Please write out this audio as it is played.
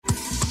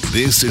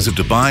This is a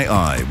Dubai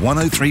Eye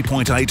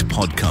 103.8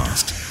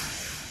 podcast.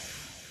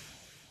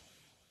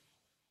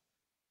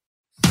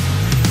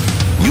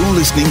 You're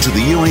listening to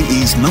the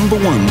UAE's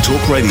 #1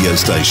 talk radio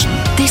station.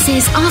 This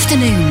is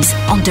Afternoons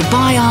on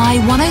Dubai Eye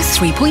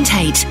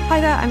 103.8.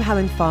 Hi there, I'm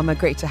Helen Farmer.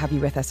 Great to have you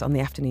with us on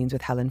the Afternoons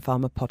with Helen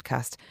Farmer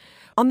podcast.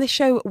 On this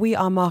show, we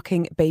are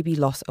marking Baby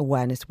Loss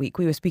Awareness Week.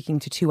 We were speaking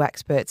to two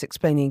experts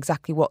explaining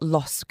exactly what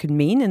loss can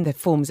mean and the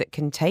forms it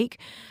can take,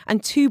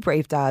 and two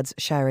brave dads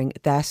sharing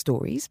their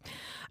stories.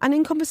 And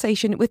in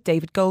conversation with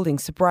David Golding,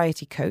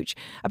 sobriety coach,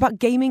 about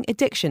gaming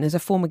addiction. As a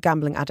former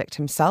gambling addict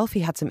himself, he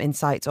had some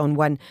insights on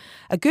when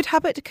a good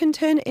habit can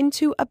turn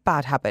into a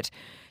bad habit.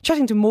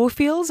 Chatting to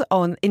Moorfields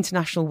on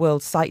International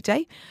World Sight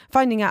Day,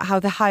 finding out how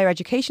the higher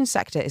education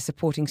sector is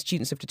supporting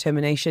students of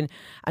determination,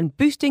 and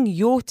boosting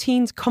your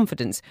teen's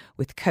confidence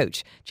with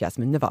coach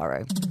Jasmine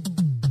Navarro.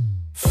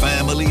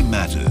 Family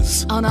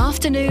Matters. On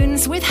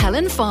Afternoons with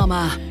Helen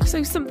Farmer.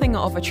 So something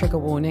of a trigger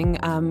warning,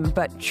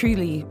 but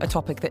truly a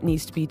topic that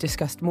needs to be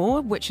discussed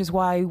more, which is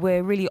why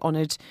we're really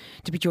honoured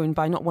to be joined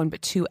by not one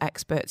but two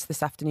experts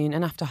this afternoon.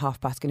 And after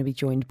past, going to be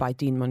joined by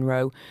Dean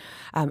Monroe,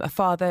 a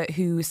father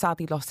who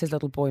sadly lost his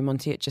little boy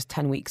Monty at just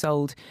 10 weeks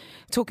old,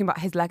 talking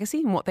about his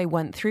legacy and what they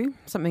went through,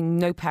 something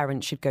no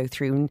parent should go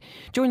through, and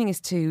joining us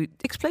to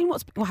explain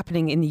what's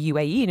happening in the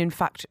UAE and in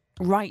fact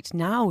right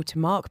now to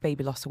mark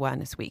Baby Loss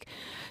Awareness Week.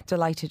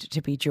 Delighted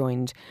to be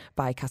joined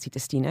by Cassie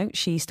Destino.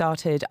 She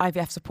started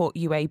IVF Support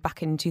UA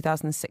back in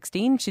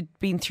 2016. She'd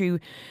been through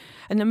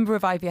a number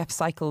of IVF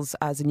cycles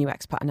as a new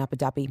expat in Abu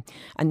Dhabi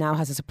and now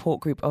has a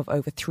support group of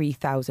over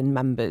 3,000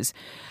 members.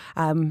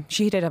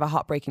 She did have a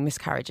heartbreaking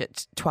miscarriage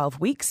at 12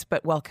 weeks,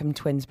 but welcomed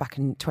twins back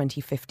in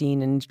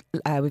 2015. And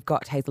we've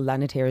got Hazel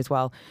Leonard here as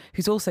well,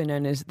 who's also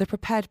known as the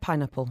Prepared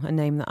Pineapple, a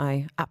name that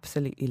I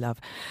absolutely love.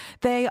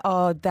 They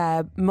are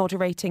there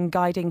moderating,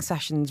 guiding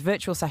sessions,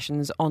 virtual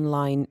sessions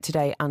online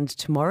today and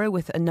tomorrow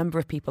with a number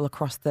of people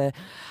across the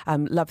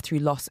Love Through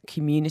Loss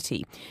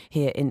community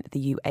here in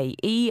the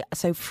UAE.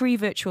 So free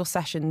virtual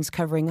sessions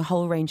covering a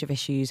whole range of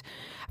issues,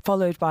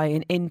 followed by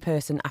an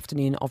in-person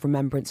afternoon of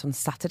remembrance on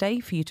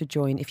Saturday for you to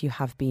join if you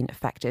have been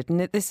affected.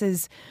 And this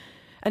is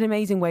an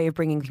amazing way of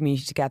bringing the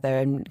community together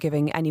and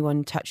giving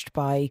anyone touched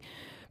by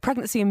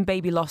pregnancy and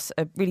baby loss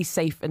a really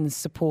safe and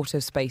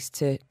supportive space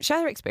to share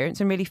their experience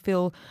and really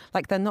feel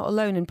like they're not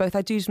alone. And both,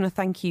 I do just want to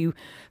thank you,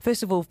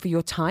 first of all, for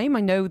your time.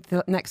 I know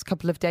the next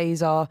couple of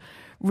days are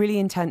really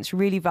intense,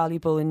 really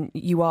valuable, and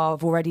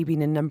have already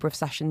been in a number of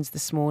sessions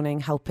this morning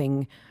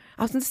helping,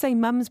 I was going to say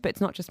mums, but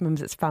it's not just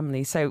mums, it's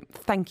family. So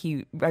thank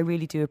you. I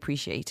really do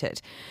appreciate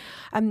it.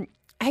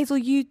 Hazel,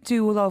 you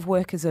do a lot of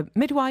work as a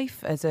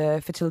midwife, as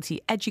a fertility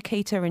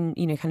educator, and,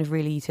 kind of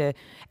really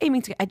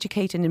aiming to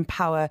educate and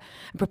empower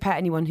and prepare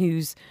anyone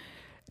who's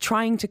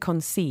trying to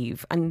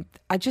conceive. And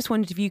I just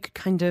wondered if you could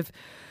kind of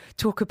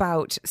talk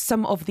about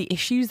some of the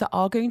issues that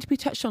are going to be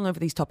touched on over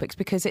these topics,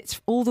 because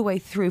it's all the way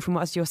through from,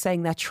 as you're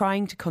saying, they're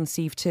trying to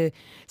conceive to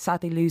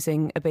sadly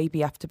losing a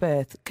baby after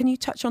birth. Can you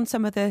touch on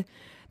some of the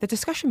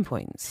discussion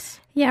points?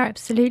 Yeah,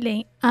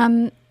 absolutely.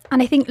 And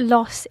I think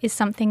loss is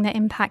something that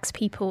impacts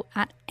people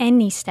at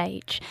any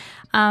stage.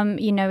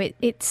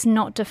 It's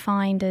not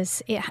defined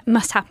as it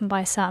must happen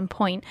by a certain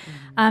point.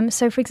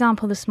 So, for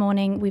example, this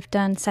morning we've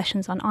done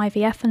sessions on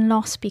IVF and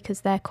loss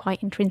because they're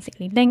quite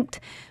intrinsically linked.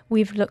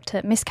 We've looked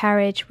at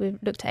miscarriage, we've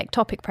looked at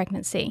ectopic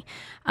pregnancy.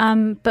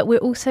 But we're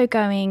also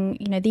going,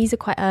 these are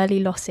quite early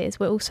losses.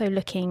 We're also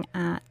looking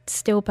at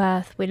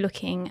stillbirth. We're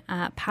looking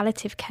at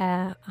palliative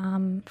care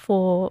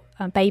for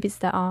babies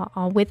that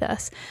are with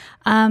us.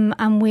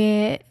 And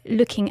we're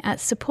looking at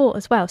support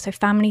as well. So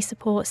family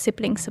support,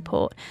 sibling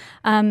support.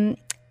 And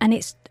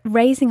it's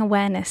raising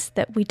awareness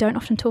that we don't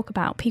often talk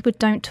about. People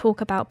don't talk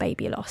about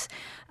baby loss.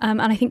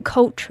 And I think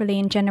culturally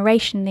and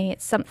generationally,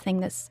 it's something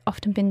that's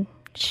often been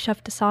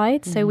shoved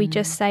aside. So we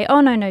just say,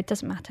 oh, no, it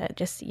doesn't matter.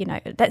 Just,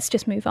 let's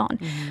just move on.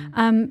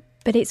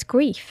 But it's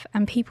grief,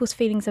 and people's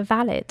feelings are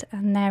valid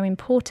and they're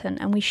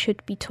important, and we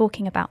should be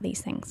talking about these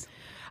things.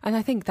 And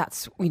I think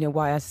that's,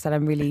 why, as I said,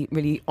 I'm really,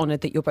 really honoured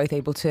that you're both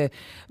able to,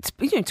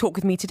 talk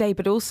with me today,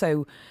 but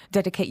also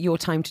dedicate your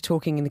time to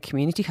talking in the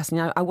community. Cassie,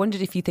 I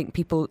wondered if you think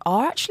people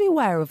are actually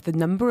aware of the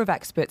number of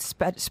experts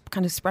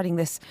kind of spreading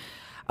this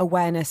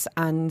awareness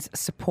and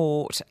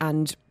support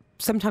and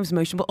sometimes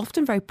emotional, but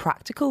often very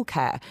practical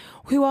care.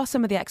 Who are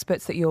some of the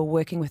experts that you're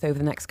working with over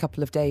the next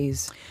couple of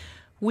days?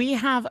 We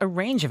have a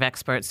range of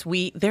experts.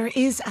 There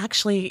is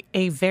actually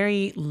a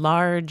very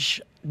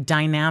large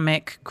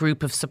dynamic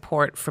group of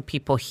support for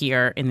people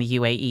here in the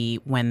UAE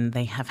when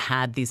they have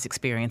had these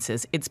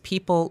experiences. It's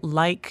people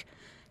like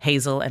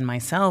Hazel and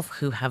myself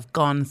who have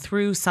gone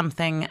through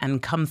something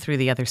and come through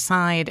the other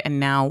side and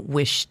now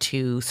wish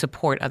to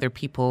support other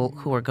people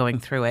who are going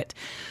through it.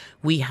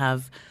 We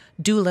have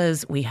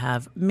doulas, we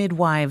have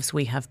midwives,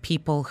 we have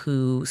people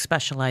who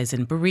specialize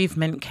in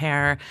bereavement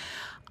care.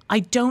 I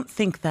don't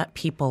think that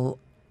people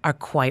are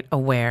quite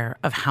aware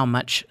of how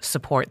much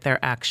support there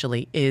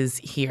actually is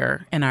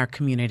here in our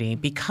community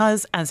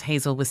because, as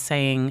Hazel was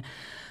saying,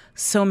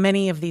 so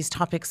many of these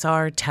topics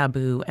are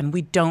taboo and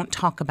we don't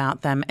talk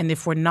about them. And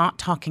if we're not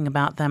talking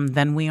about them,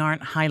 then we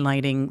aren't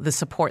highlighting the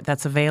support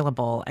that's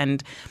available.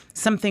 And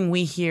something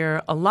we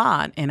hear a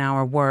lot in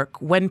our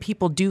work when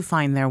people do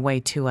find their way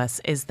to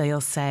us is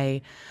they'll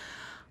say,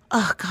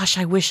 oh, gosh,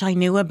 I wish I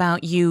knew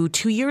about you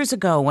 2 years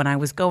ago when I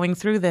was going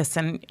through this.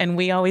 And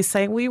we always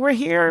say, we were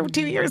here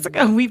 2 years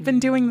ago. We've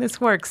been doing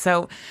this work.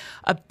 So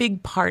a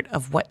big part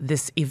of what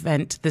this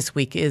event this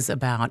week is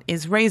about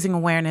is raising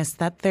awareness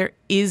that there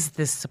is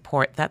this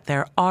support, that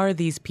there are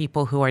these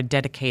people who are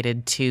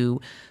dedicated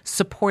to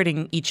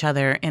supporting each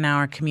other in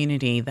our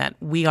community, that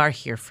we are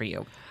here for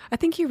you. I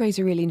think you raise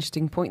a really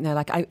interesting point there.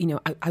 Like,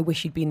 I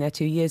wish you'd been there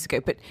 2 years ago.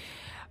 But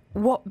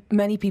what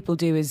many people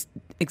do is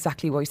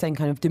exactly what you're saying,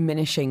 kind of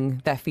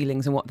diminishing their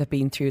feelings and what they've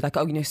been through. Like,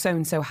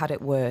 so-and-so had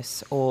it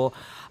worse. Or,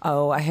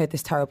 I heard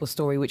this terrible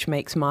story, which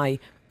makes my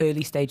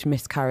early stage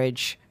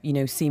miscarriage,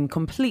 seem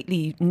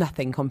completely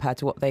nothing compared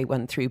to what they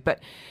went through. But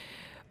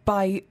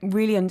by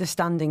really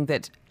understanding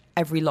that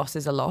every loss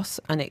is a loss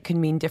and it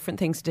can mean different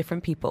things to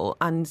different people.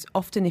 And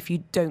often if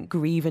you don't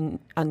grieve and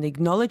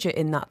acknowledge it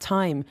in that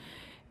time,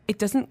 it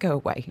doesn't go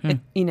away.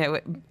 And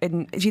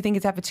do you think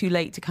it's ever too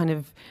late to kind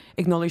of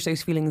acknowledge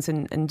those feelings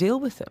and deal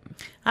with them?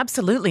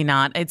 Absolutely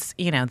not. It's,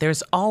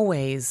 there's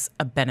always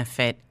a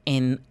benefit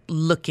in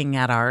looking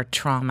at our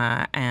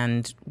trauma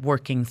and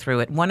working through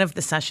it. One of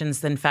the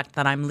sessions, in fact,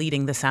 that I'm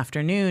leading this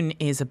afternoon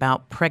is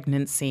about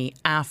pregnancy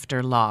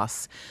after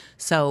loss.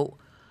 So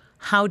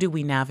how do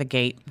we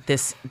navigate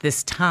this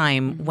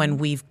time when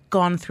we've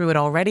gone through it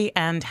already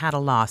and had a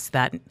loss?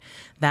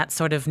 That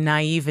sort of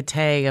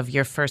naivete of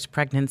your first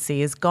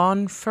pregnancy is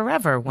gone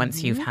forever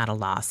once you've had a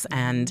loss.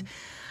 And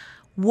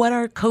what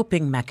are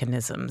coping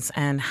mechanisms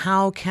and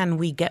how can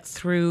we get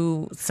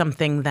through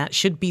something that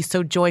should be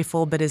so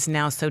joyful but is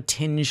now so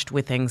tinged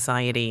with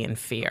anxiety and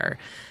fear?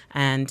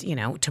 And,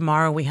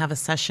 tomorrow we have a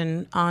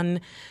session on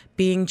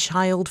being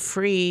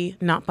child-free,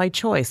 not by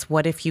choice.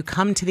 What if you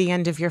come to the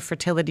end of your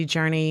fertility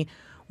journey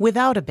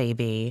without a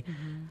baby?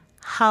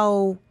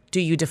 How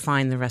do you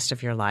define the rest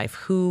of your life?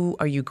 Who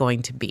are you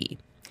going to be?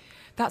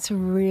 That's a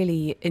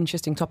really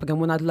interesting topic, and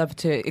one I'd love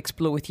to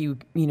explore with you,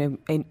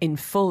 in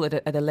full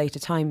at a later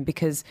time,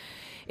 because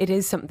it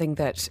is something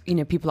that,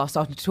 people are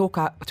starting to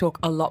talk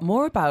a lot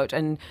more about.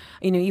 And,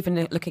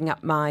 even looking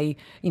at my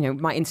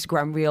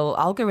Instagram reel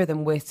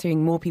algorithm, we're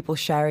seeing more people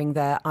sharing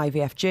their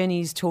IVF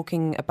journeys,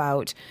 talking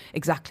about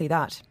exactly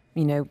that,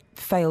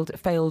 failed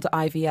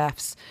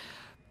IVFs,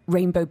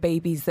 rainbow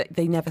babies that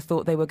they never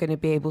thought they were going to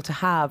be able to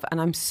have.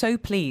 And I'm so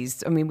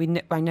pleased. I mean,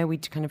 I know we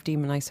kind of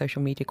demonize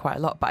social media quite a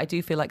lot, but I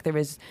do feel like there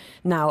is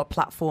now a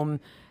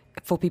platform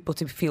for people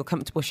to feel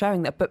comfortable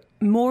sharing that. But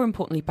more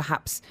importantly,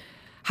 perhaps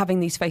having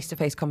these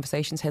face-to-face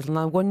conversations, Hazel. And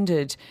I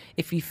wondered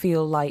if you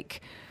feel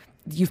like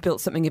you've built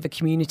something of a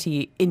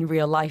community in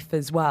real life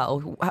as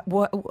well.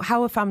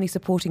 How are families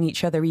supporting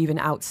each other even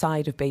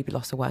outside of Baby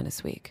Loss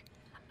Awareness Week?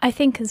 I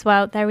think as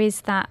well there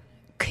is that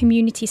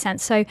community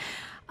sense. So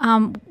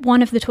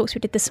one of the talks we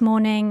did this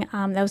morning,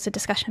 there was a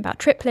discussion about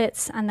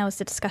triplets, and there was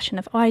a discussion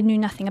of, I knew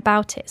nothing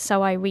about it.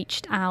 So I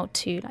reached out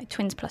to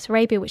Twins Plus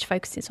Arabia, which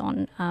focuses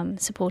on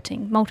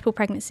supporting multiple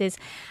pregnancies.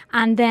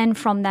 And then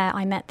from there,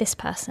 I met this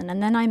person,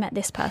 and then I met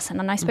this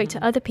person, and I spoke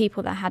to other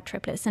people that had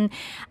triplets. And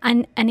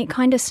it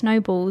kind of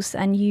snowballs,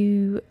 and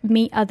you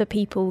meet other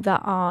people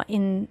that are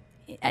in...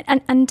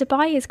 And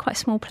Dubai is quite a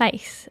small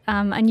place,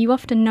 and you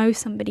often know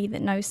somebody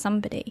that knows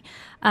somebody.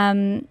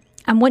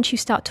 And once you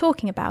start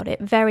talking about it,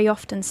 very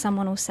often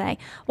someone will say,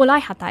 well, I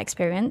had that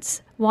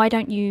experience. Why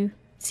don't you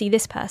see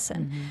this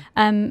person?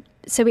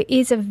 So it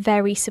is a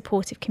very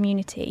supportive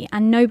community,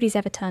 and nobody's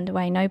ever turned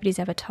away. Nobody's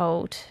ever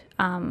told,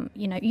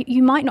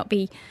 you might not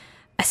be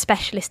a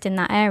specialist in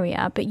that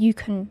area, but you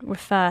can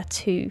refer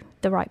to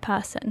the right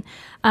person.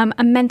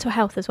 And mental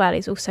health as well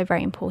is also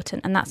very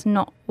important, and that's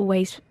not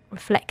always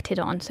reflected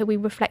on. So we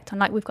reflect on,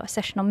 we've got a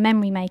session on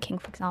memory making,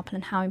 for example,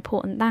 and how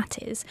important that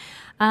is.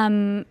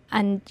 And,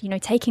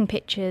 taking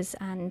pictures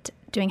and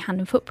doing hand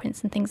and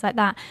footprints and things like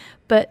that.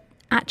 But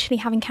actually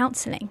having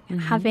counselling,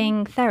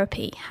 having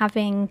therapy,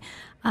 having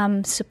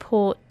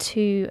support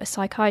to a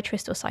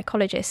psychiatrist or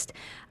psychologist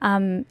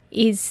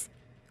is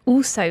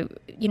also,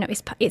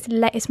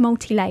 it's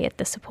multi-layered,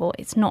 the support.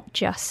 It's not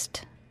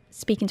just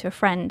speaking to a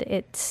friend.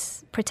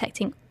 It's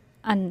protecting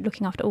and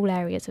looking after all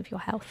areas of your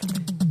health.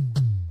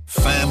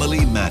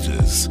 Family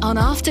Matters on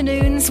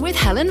Afternoons with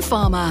Helen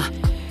Farmer.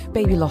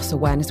 Baby Loss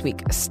Awareness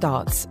Week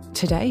starts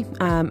today,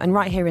 and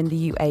right here in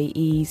the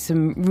UAE,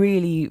 some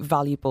really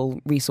valuable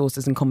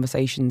resources and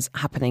conversations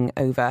happening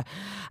over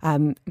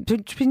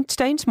between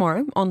today and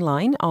tomorrow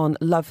online on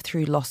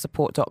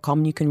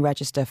lovethroughlosssupport.com. You can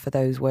register for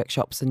those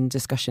workshops and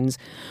discussions.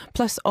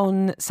 Plus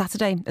on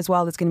Saturday as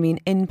well, there's going to be an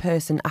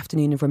in-person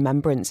afternoon of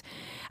remembrance.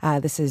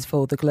 This is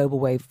for the Global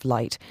Wave of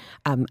Light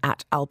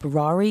at Al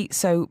Barari.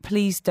 So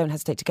please don't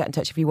hesitate to get in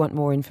touch if you want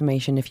more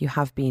information, if you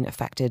have been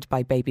affected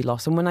by baby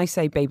loss. And when I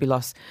say baby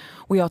loss,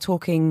 we are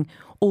talking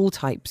all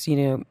types,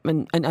 an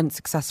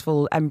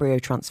unsuccessful embryo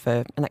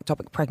transfer, an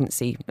ectopic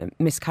pregnancy,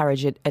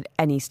 miscarriage at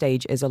any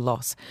stage is a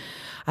loss.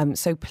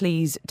 So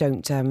please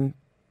don't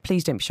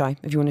be shy.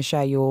 If you want to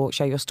share your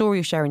story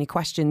or share any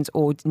questions,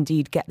 or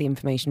indeed get the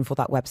information for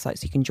that website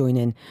so you can join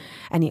in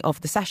any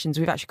of the sessions.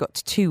 We've actually got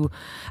two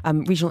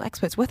regional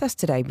experts with us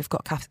today. We've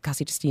got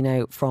Cassie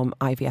Destino from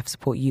IVF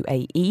Support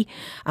UAE,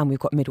 and we've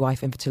got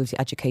midwife and fertility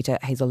educator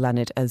Hazel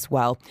Leonard as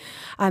well.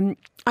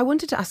 I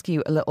wanted to ask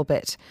you a little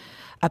bit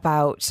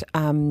about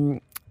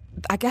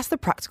I guess the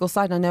practical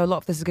side. I know a lot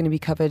of this is going to be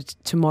covered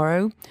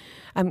tomorrow,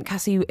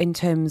 Cassie, in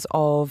terms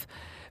of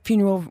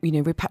funeral,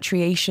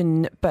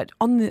 repatriation, but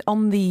on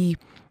the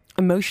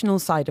emotional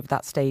side of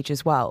that stage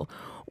as well,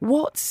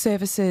 what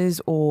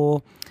services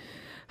or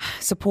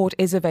support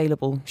is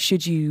available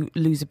should you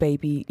lose a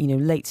baby,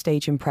 late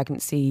stage in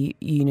pregnancy,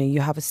 you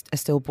have a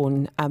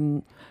stillborn,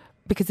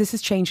 because this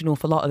has changed an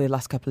awful lot over the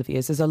last couple of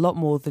years. There's a lot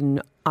more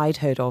than I'd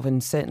heard of,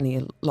 and certainly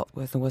a lot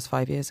more than was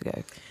 5 years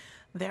ago.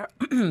 There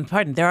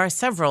are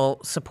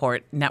several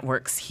support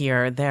networks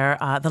here.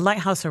 The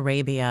Lighthouse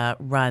Arabia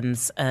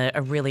runs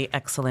a really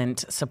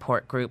excellent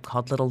support group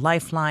called Little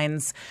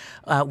Lifelines.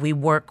 We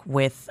work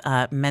with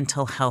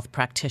mental health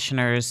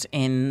practitioners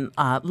in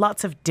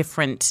lots of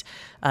different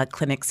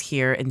clinics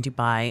here in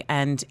Dubai.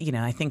 And,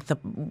 I think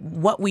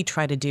what we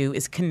try to do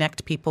is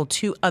connect people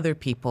to other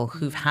people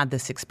who've had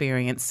this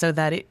experience so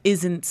that it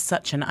isn't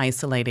such an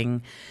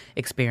isolating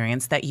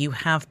experience, that you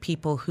have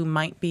people who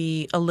might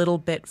be a little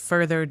bit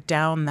further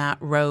down that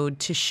road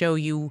to show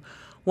you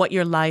what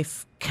your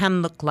life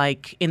can look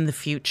like in the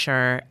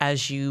future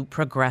as you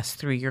progress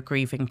through your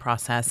grieving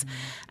process.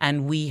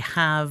 And we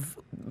have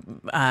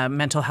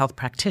mental health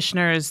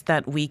practitioners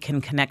that we can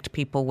connect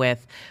people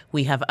with.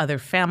 We have other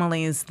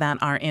families that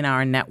are in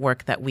our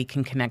network that we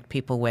can connect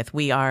people with.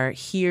 We are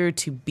here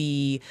to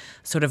be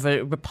sort of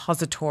a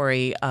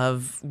repository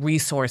of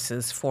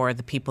resources for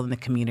the people in the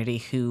community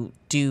who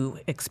do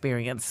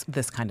experience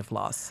this kind of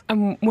loss.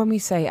 And when we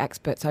say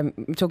experts, I'm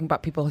talking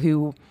about people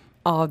who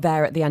are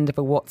there at the end of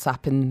a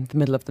WhatsApp in the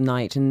middle of the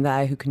night, and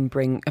there who can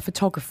bring a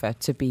photographer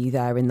to be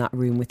there in that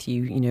room with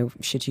you,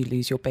 should you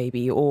lose your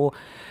baby, or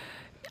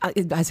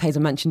as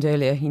Hazel mentioned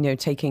earlier,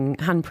 taking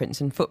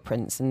handprints and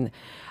footprints. And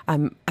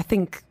I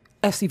think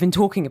us even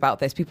talking about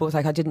this, people were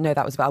like, I didn't know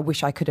that was about, I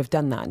wish I could have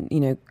done that.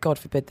 And, God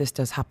forbid this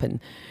does happen,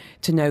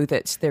 to know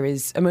that there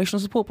is emotional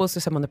support, but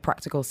also some on the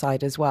practical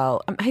side as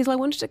well. Hazel, I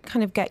wanted to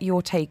kind of get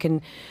your take, and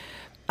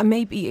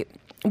maybe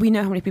we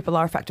know how many people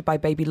are affected by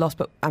baby loss,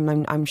 but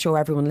I'm sure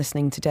everyone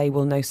listening today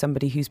will know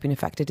somebody who's been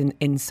affected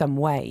in some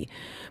way.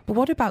 But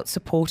what about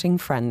supporting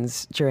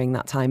friends during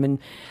that time?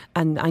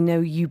 And I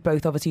know you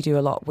both obviously do a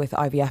lot with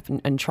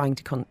IVF and trying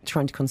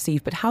to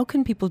conceive, but how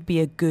can people be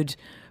a good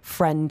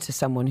friend to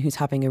someone who's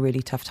having a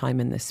really tough time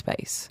in this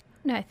space?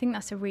 No, I think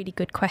that's a really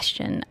good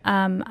question.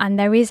 And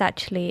there is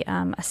actually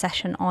a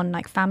session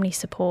on family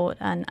support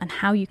and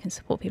how you can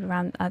support people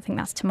around. I think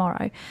that's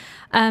tomorrow.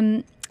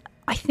 I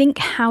think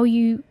how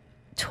you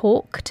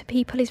talk to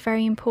people is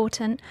very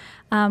important.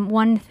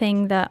 One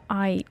thing that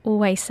I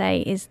always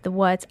say is the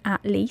words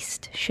 "at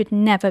least" should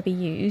never be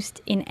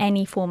used in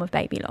any form of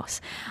baby loss.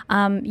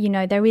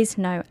 There is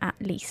no "at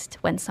least"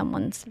 when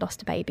someone's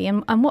lost a baby.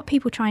 And what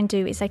people try and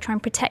do is they try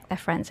and protect their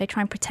friends, they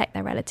try and protect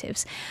their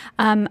relatives.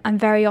 And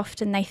very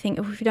often they think,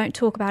 if we don't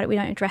talk about it, we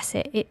don't address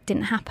it, it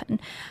didn't happen.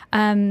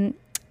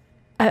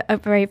 A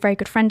very, very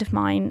good friend of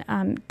mine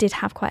did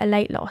have quite a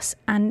late loss,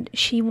 and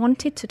she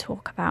wanted to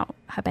talk about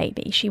her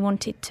baby. She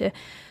wanted to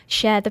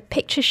share the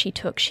pictures she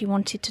took. She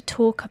wanted to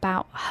talk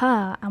about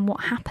her and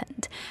what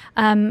happened.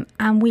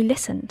 And we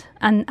listened,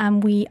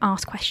 and we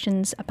asked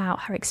questions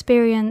about her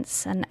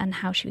experience and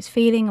how she was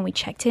feeling, and we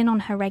checked in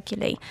on her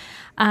regularly.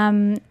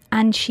 And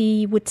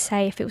she would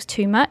say if it was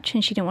too much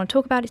and she didn't want to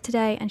talk about it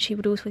today, and she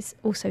would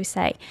also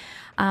say,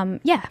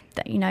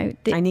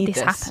 this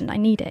happened, I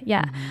need it,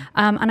 yeah.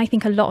 And I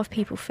think a lot of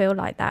people feel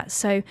like that.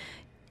 So,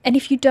 and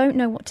if you don't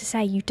know what to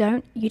say, you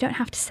don't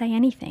have to say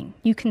anything.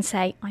 You can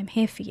say, I'm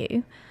here for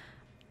you,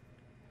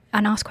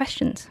 and ask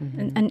questions.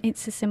 And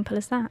it's as simple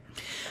as that.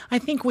 I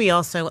think we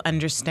also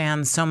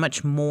understand so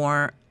much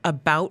more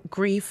about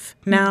grief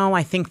now.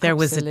 I think there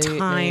was a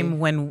time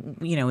when,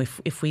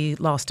 if we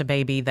lost a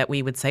baby, that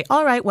we would say,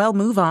 all right, well,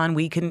 move on.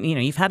 We can,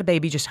 you've had a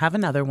baby, just have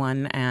another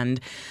one. And,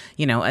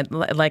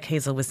 like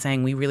Hazel was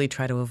saying, we really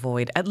try to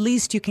avoid, at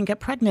least you can get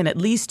pregnant. At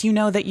least you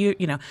know that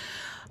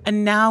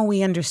and now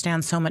we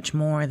understand so much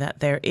more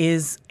that there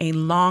is a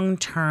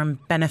long-term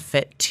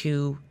benefit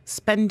to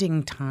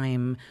spending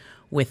time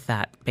with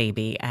that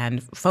baby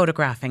and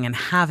photographing and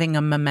having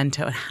a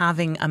memento,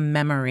 having a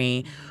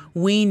memory.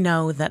 We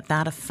know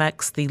that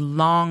affects the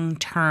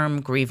long-term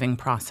grieving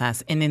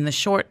process. And in the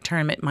short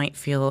term, it might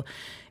feel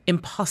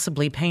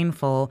impossibly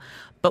painful,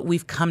 but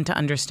we've come to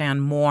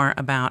understand more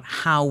about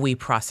how we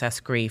process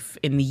grief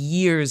in the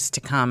years to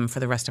come for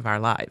the rest of our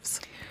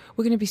lives.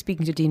 We're going to be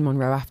speaking to Dean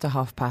Monroe after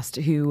past,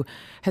 who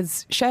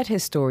has shared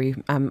his story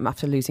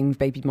after losing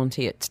baby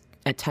Monty at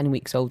at 10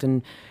 weeks old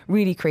and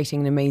really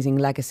creating an amazing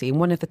legacy. And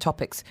one of the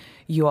topics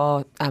you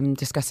are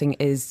discussing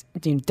is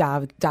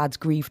dads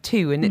grieve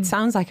too. And it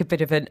sounds like a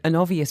bit of an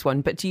obvious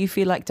one, but do you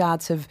feel like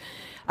dads have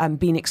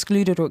been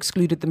excluded or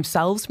excluded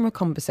themselves from a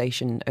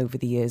conversation over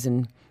the years,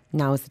 and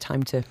now is the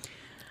time to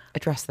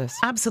address this?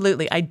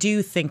 Absolutely. I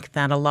do think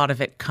that a lot of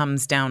it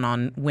comes down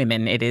on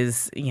women. It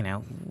is,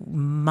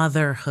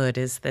 motherhood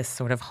is this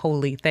sort of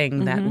holy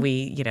thing that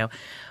we,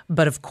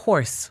 but of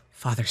course,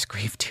 fathers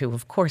grieve too.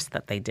 Of course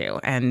that they do.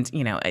 And,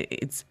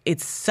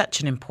 it's such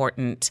an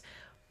important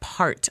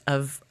part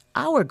of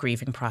our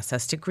grieving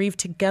process to grieve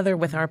together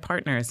with our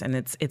partners. And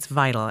it's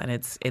vital. And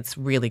it's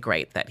really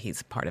great that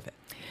he's a part of it.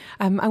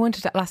 I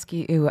wanted to ask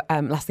you,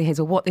 lastly,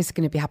 Hazel, what is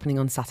going to be happening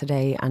on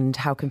Saturday and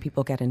how can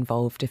people get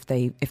involved if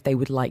they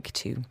would like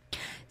to?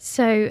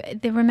 So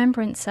the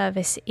Remembrance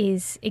Service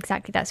is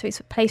exactly that. So it's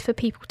a place for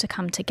people to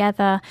come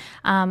together.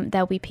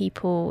 There'll be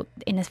people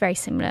in a very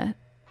similar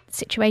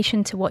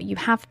situation to what you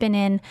have been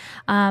in.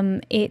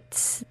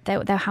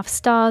 They'll have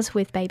stars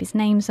with babies'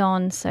 names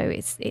on, so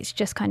it's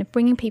just kind of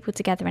bringing people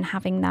together and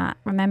having that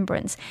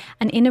remembrance,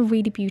 and in a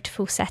really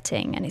beautiful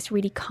setting, and it's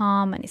really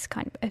calm, and it's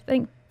kind of, I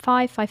think,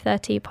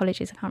 5:30,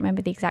 apologies, I can't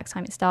remember the exact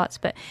time it starts,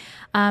 but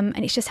and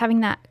it's just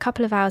having that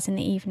couple of hours in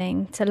the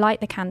evening to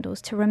light the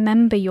candles, to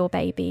remember your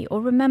baby, or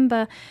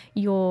remember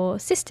your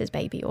sister's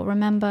baby, or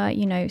remember,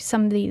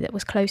 somebody that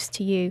was close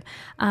to you,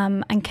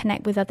 and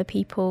connect with other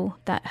people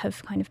that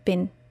have kind of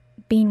been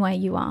where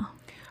you are.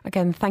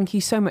 Again, thank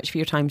you so much for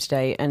your time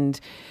today, and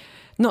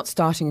not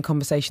starting a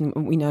conversation.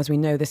 As we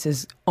know, this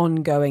is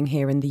ongoing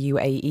here in the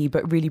UAE,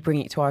 but really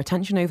bringing it to our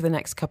attention over the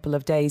next couple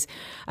of days.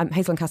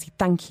 Hazel and Cassie,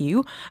 thank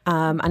you.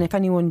 And if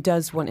anyone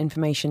does want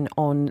information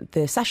on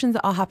the sessions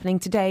that are happening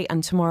today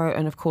and tomorrow,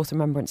 and of course,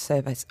 Remembrance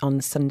Service on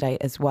Saturday,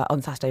 it's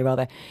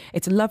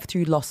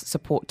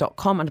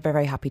lovethroughlosssupport.com, and I'd be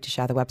very happy to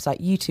share the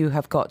website. You two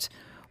have got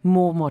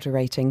more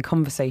moderating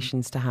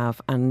conversations to have,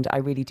 and I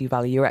really do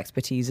value your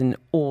expertise and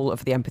all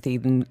of the empathy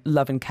and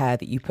love and care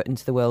that you put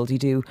into the world. You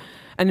do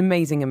an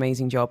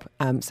amazing job,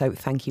 so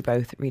thank you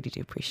both. Really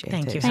do appreciate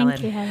it. Thank you,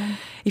 Helen.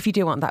 If you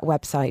do want that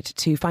website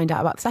to find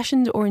out about the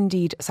sessions or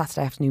indeed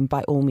Saturday afternoon,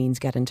 by all means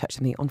get in touch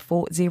with me on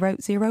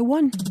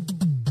 4001.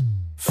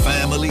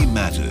 Family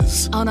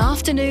Matters on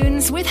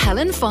Afternoons with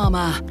Helen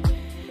Farmer.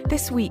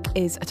 This week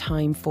is a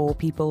time for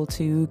people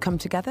to come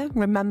together,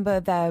 remember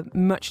their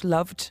much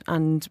loved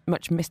and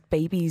much missed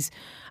babies,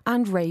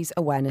 and raise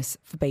awareness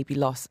for baby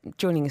loss.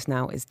 Joining us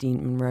now is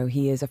Dean Munro.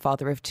 He is a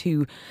father of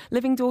 2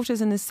 living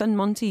daughters and his son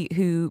Monty,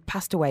 who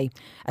passed away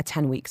at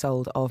 10 weeks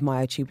old of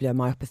myotubular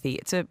myopathy.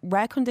 It's a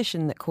rare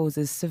condition that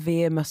causes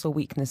severe muscle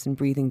weakness and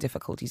breathing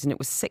difficulties, and it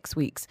was 6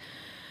 weeks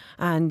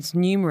and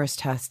numerous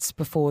tests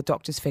before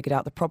doctors figured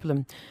out the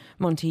problem.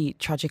 Monty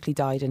tragically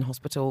died in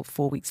hospital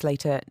 4 weeks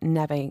later,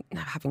 never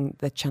having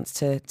the chance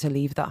to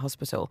leave that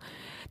hospital.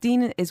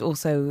 Dean is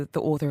also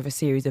the author of a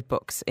series of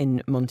books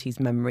in Monty's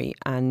memory,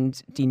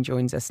 and Dean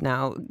joins us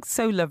now.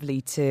 So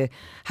lovely to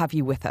have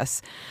you with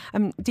us.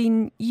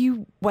 Dean,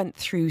 you went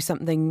through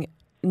something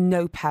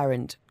no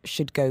parent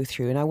should go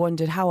through, and I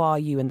wondered, how are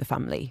you and the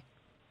family?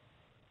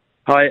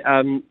 Hi,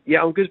 I'm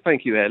good,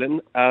 thank you,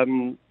 Helen.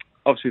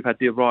 Obviously, we've had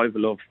the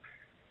arrival of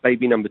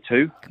baby number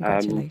 2,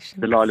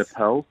 Delilah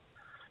Pearl,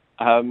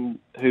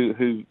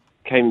 who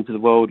came into the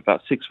world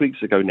about 6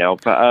 weeks ago now.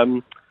 But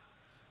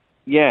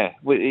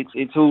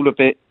it's all a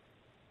bit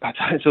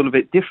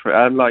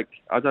different.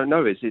 I don't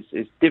know.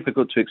 It's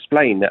difficult to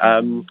explain.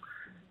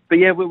 But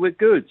yeah, we're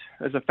good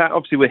as a fact.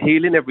 Obviously, we're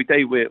healing every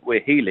day.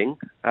 We're healing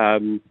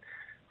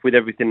with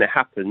everything that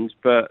happens.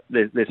 But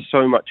there's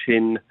so much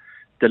in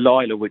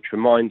Delilah which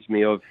reminds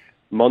me of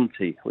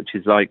Monty, which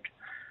is like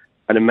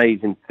an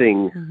amazing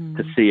thing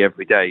to see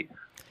every day.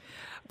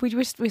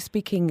 We're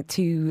speaking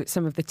to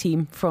some of the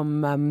team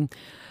from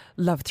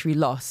Love Through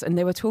Loss, and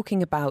they were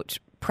talking about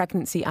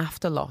pregnancy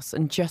after loss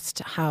and just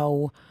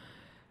how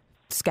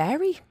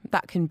scary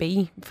that can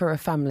be for a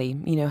family,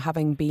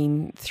 having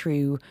been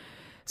through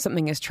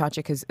something as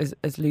tragic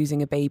as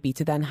losing a baby,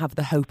 to then have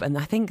the hope and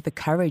I think the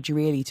courage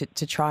really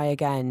to try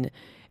again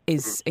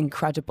is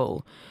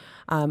incredible.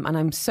 And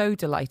I'm so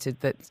delighted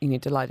that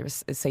Delilah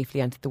has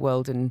safely entered the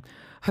world and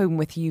home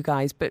with you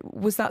guys. But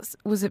was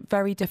it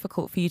very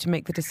difficult for you to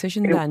make the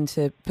decision then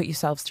to put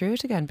yourselves through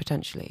it again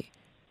potentially?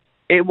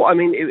 It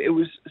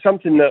was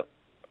something that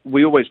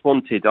we always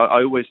wanted.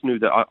 I always knew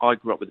that I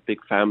grew up with a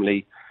big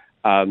family,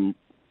 2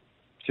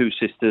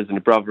 sisters and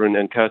a brother,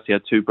 and Kirsty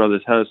had 2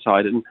 brothers her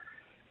side, and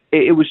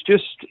it was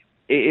just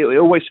it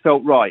always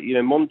felt right.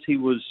 Monty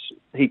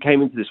he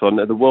came into this one,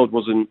 the world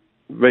wasn't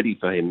ready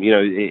for him.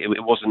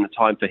 It wasn't the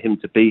time for him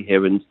to be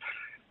here, and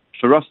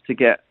for us to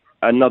get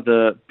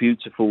another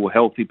beautiful,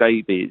 healthy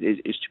baby,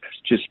 it's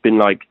just been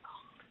like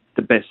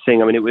the best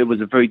thing. I mean, it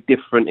was a very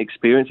different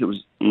experience. It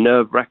was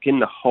nerve-wracking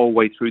the whole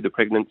way through the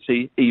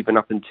pregnancy, even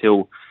up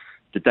until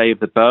the day of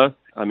the birth.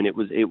 I mean, it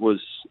was.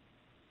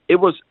 I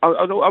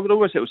would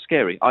almost say it was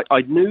scary.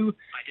 I knew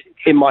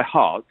in my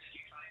heart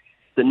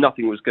that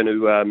nothing was going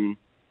to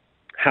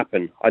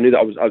happen. I knew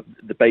that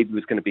the baby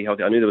was going to be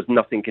healthy. I knew there was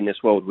nothing in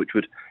this world which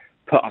would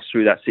put us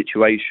through that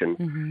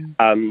situation.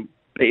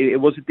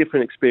 It was a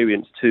different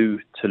experience to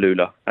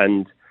Tallulah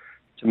and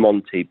to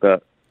Monty,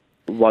 but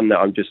one that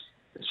I'm just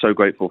so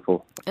grateful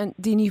for. And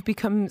Dean, you've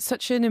become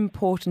such an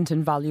important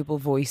and valuable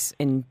voice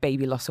in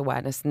baby loss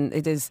awareness, and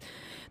it is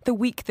the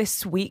week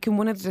this week, and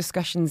one of the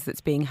discussions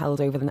that's being held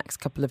over the next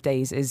couple of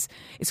days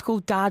it's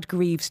called Dad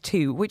Grieves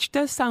Too, which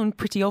does sound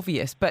pretty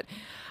obvious, but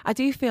I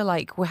do feel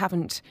like we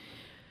haven't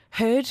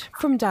heard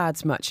from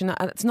dads much, and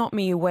it's not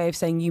me a way of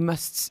saying you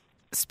must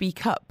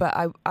speak up,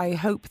 but I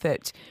hope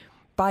that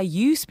by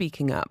you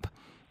speaking up,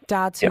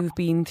 dads who've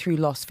been through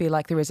loss feel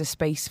like there is a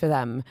space for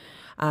them.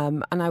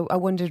 And I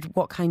wondered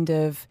what kind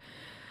of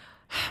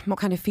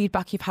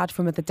feedback you've had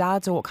from other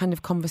dads, or what kind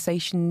of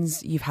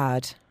conversations you've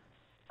had.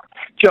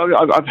 Joe,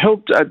 I've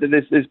helped.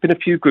 There's been a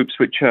few groups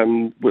which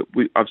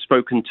I've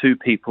spoken to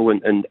people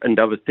and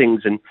other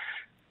things, and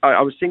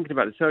I was thinking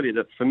about this earlier,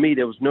 that for me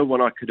there was no one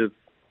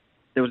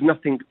there was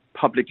nothing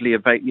publicly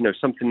available,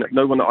 something that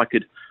no one that I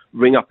could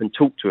ring up and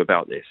talk to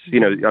about this.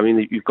 I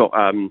mean, you've got.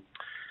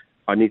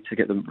 I need to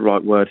get the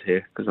right word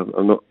here, because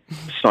I'm not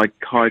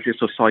psychiatrist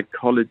or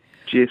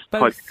psychologist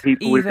type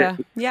people. Either.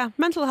 Yeah,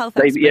 mental health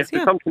experts.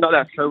 Maybe, something like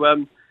that.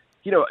 So,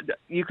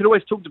 you can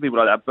always talk to people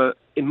like that, but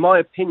in my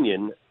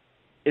opinion,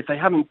 if they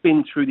haven't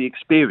been through the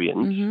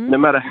experience, no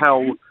matter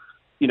how,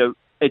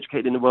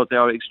 educated in the world they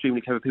are,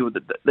 extremely clever people,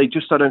 that they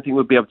just, I don't think,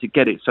 would be able to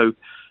get it. So,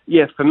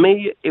 yeah, for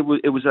me, it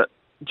was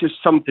just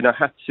something I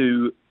had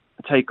to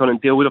take on and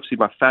deal with. Obviously,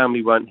 my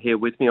family weren't here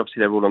with me.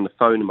 Obviously, they were all on the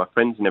phone, and my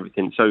friends and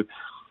everything. So,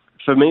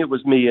 for me, it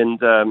was me and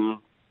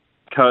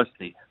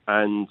Kirsty,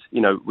 and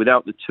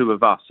without the two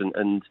of us,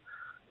 and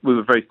we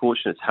were very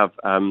fortunate to have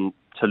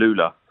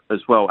Tallulah as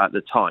well at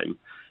the time,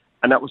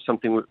 and that was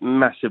something that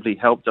massively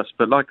helped us.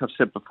 But like I've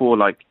said before,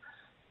 like,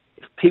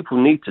 if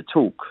people need to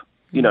talk,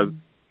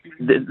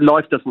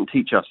 life doesn't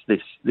teach us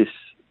this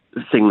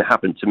thing that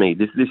happened to me.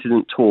 This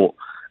isn't taught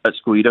at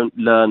school. You don't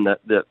learn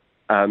that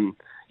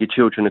your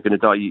children are going to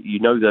die. You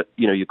know that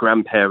your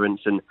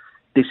grandparents, and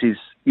this is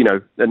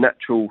a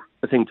natural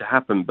thing to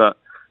happen. But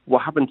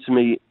what happened to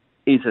me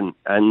isn't.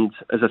 And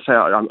as I say,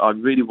 I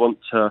really want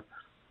to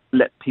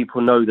let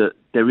people know that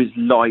there is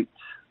light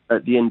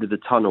at the end of the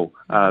tunnel,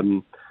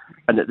 and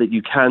that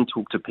you can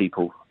talk to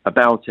people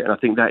about it. And I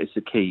think that is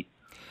the key.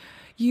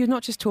 You're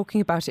not just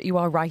talking about it, you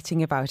are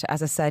writing about it.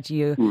 As I said,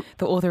 you're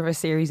the author of a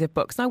series of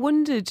books. And I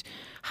wondered,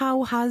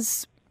 how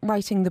has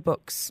writing the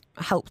books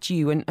helped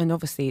you? And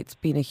obviously it's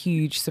been a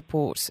huge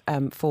support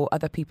for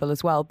other people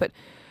as well. But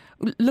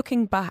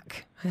looking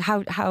back,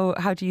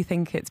 how do you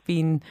think it's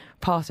been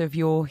part of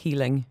your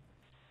healing?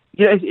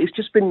 Yeah, it's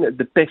just been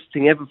the best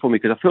thing ever for me,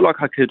 because I feel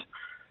like I could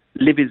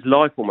live his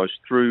life almost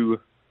through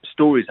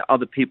stories that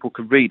other people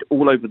could read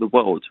all over the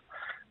world.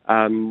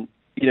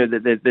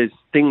 There's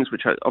things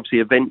which are obviously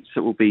events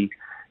that will be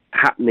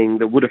happening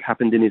that would have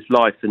happened in his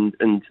life, and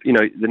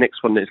the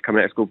next one that is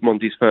coming out is called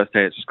Monty's First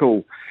Day at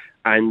School,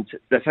 and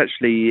that's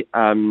actually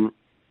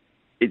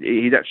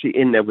he's actually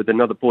in there with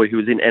another boy who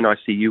was in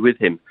NICU with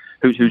him,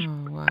 who's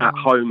at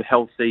home,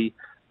 healthy,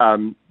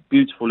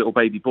 beautiful little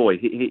baby boy.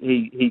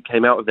 He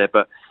came out of there,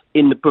 but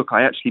in the book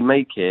I actually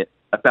make it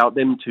about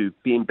them two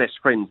being best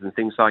friends and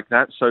things like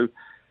that. So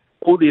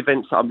all the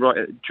events that I'm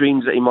writing,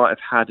 dreams that he might have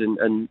had,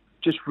 and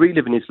just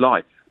reliving his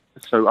life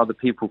so other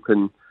people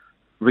can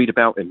read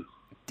about him.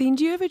 Dean,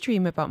 do you ever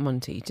dream about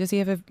Monty? Does he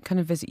ever kind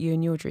of visit you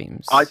in your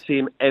dreams? I see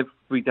him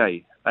every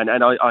day, and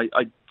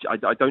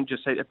I don't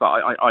just say it, but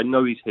I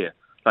know he's here.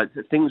 Like,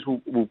 things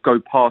will go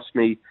past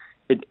me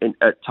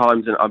at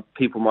times, and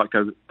people might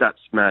go, "That's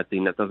mad,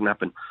 Dean, that doesn't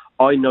happen."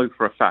 I know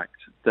for a fact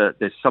that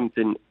there's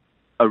something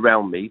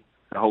around me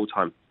the whole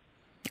time.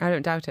 I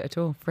don't doubt it at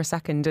all for a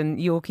second. And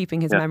you're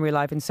keeping his memory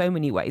alive in so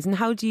many ways. And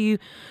how do you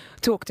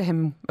talk to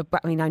him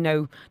about, I mean, I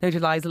know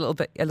July's a little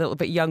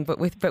bit young, but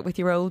with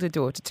your older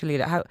daughter,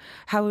 Tallulah,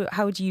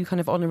 how do you kind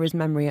of honour his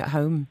memory at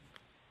home?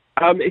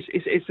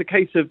 It's a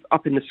case of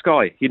up in the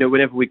sky.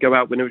 Whenever we go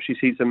out, whenever she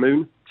sees the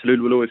moon,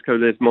 Tallulah will always go,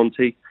 "There's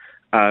Monty."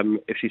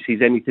 If she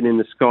sees anything in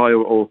the sky,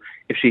 or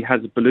if she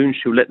has a balloon,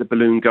 she'll let the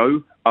balloon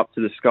go up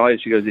to the sky,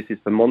 and she goes, "This is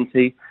for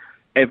Monty."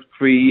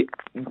 Every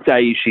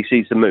day she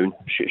sees the moon,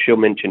 she'll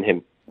mention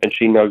him, and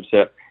she knows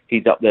that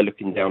he's up there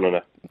looking down on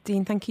her.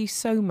 Dean, thank you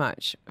so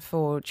much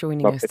for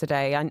joining us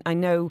today. I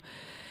know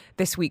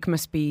this week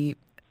must be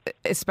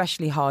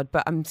especially hard,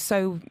 but I'm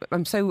so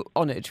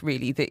honoured,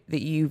 really, that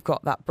you've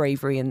got that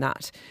bravery and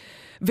that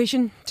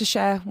vision to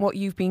share what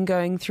you've been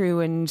going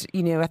through. And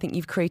I think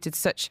you've created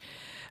such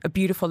a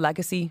beautiful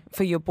legacy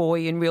for your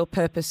boy and real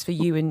purpose for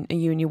you and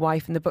your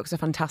wife, and the books are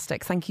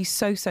fantastic. Thank you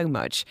so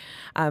much.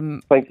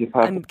 Thank you,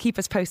 Pat. And keep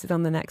us posted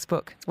on the next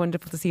book. It's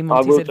wonderful to see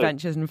Monty's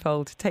adventures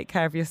unfold. Take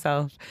care of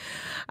yourself.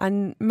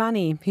 And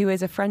Manny, who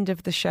is a friend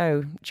of the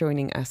show,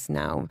 joining us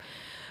now.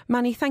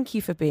 Manny, thank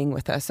you for being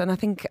with us. And I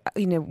think,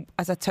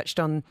 as I touched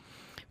on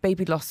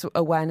Baby Loss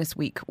Awareness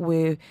Week,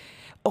 we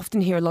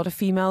often hear a lot of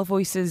female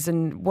voices,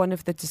 and one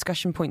of the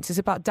discussion points is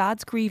about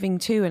dads grieving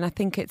too. And I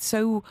think it's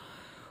so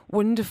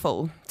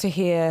wonderful to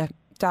hear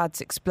dads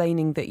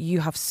explaining that you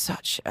have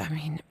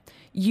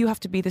you have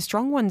to be the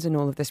strong ones in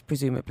all of this,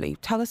 presumably.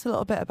 Tell us a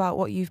little bit about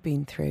what you've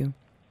been through.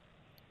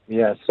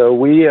 Yeah, so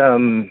we,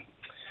 in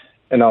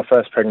our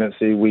first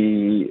pregnancy,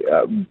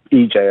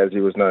 EJ, as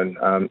he was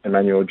known,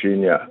 Emmanuel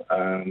Jr.,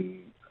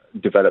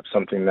 developed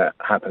something that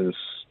happens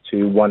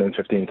to 1 in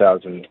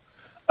 15,000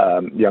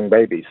 young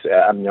babies,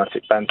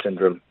 amniotic band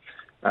syndrome.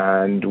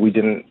 And we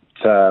didn't,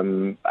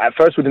 at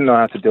first we didn't know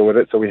how to deal with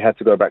it, so we had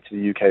to go back to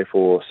the UK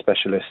for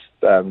specialist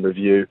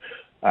review,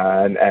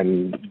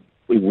 and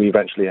we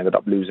eventually ended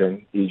up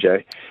losing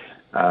EJ.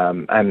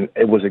 And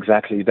it was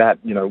exactly that.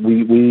 You know,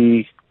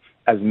 we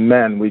as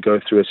men, we go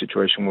through a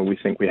situation where we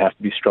think we have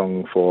to be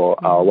strong for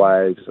our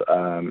wives,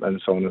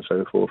 and so on and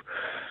so forth.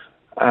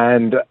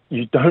 And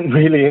you don't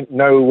really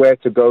know where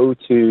to go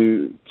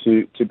to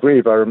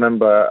grieve. I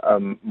remember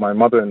my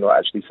mother-in-law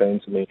actually saying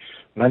to me,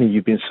 "Manny,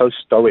 you've been so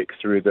stoic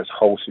through this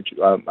whole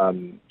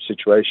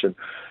situation."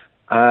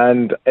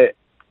 And it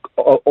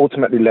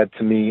ultimately led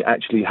to me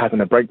actually having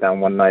a breakdown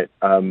one night,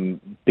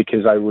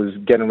 because I was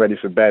getting ready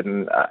for bed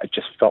and I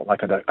just felt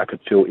like I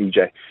could feel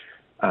EJ.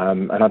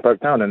 And I broke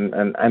down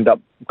and ended up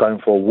going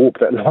for a walk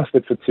that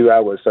lasted for 2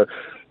 hours. So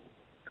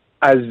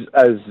as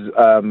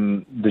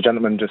the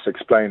gentleman just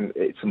explained,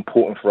 it's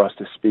important for us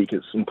to speak.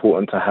 It's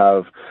important to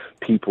have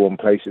people and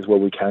places where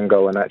we can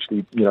go and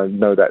actually,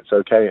 know that's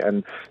okay.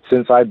 And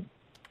since I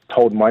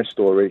told my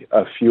story,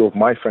 a few of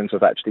my friends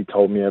have actually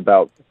told me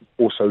about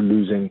also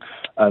losing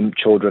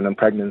children and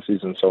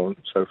pregnancies and so on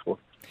and so forth.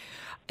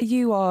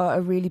 You are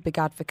a really big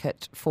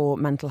advocate for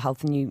mental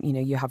health, and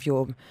you have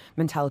your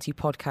Mentality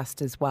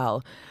podcast as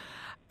well.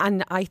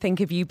 And I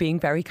think of you being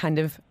very kind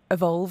of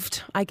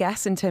evolved, I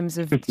guess, in terms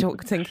of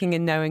thinking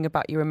and knowing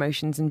about your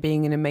emotions and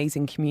being an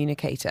amazing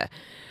communicator.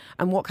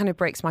 And what kind of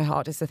breaks my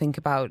heart is to think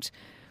about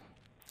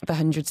the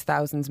hundreds,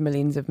 thousands,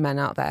 millions of men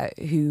out there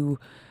who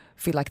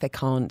feel like they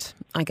can't,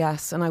 I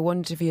guess. And I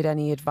wondered if you had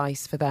any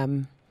advice for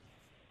them.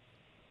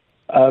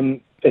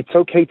 It's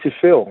okay to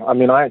feel. I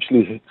mean, I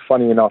actually,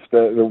 funny enough,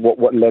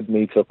 what led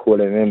me to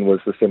calling in was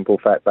the simple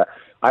fact that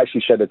I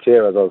actually shed a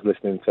tear as I was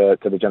listening to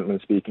the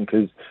gentleman speaking,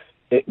 because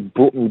it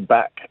brought me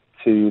back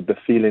to the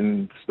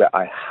feelings that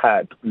I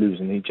had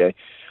losing EJ.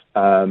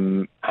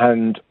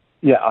 And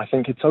yeah, I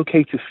think it's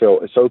okay to feel.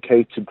 It's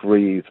okay to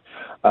grieve.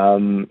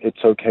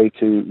 It's okay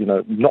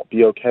to, not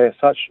be okay as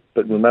such,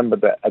 but remember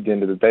that at the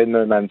end of the day,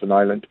 no man's an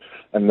island,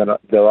 and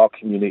there are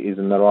communities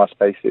and there are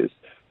spaces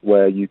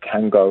where you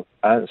can go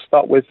and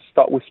start with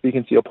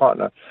speaking to your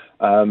partner,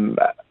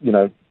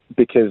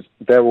 because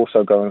they're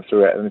also going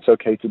through it, and it's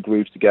okay to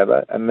grieve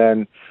together. And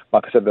then,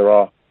 like I said, there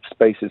are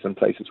spaces and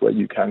places where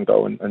you can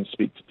go and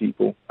speak to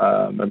people,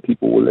 and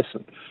people will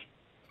listen.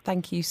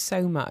 Thank you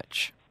so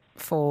much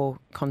for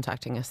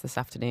contacting us this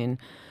afternoon.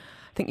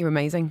 I think you're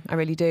amazing. I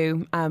really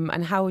do.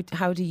 And how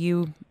do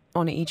you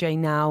honour EJ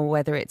now,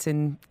 whether it's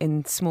in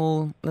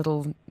small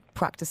little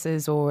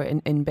practices or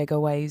in bigger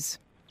ways?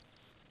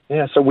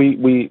 Yeah, so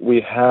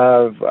we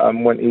have,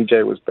 when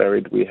EJ was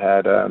buried, we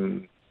had a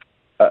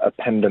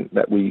pendant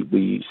that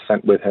we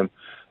sent with him.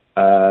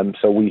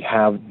 So we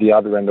have the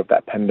other end of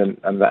that pendant,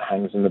 and that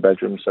hangs in the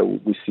bedroom. So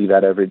we see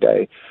that every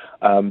day.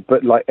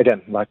 But like the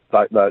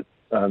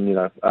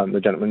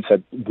gentleman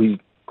said,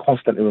 we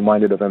constantly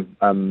reminded of him.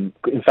 In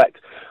fact,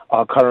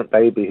 our current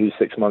baby, who's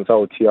 6 months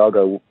old,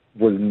 Tiago,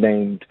 was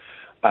named.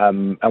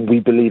 And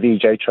we believe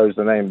EJ chose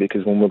the name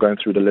because when we're going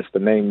through the list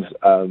of names,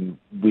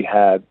 we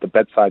had the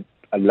bedside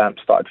a lamp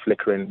started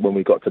flickering when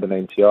we got to the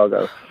name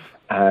Tiago.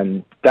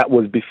 And that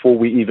was before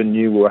we even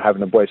knew we were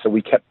having a boy. So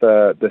we kept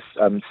this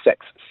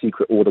sex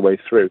secret all the way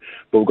through.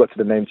 But we got to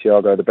the name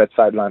Tiago, the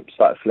bedside lamp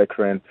started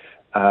flickering.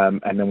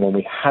 And then when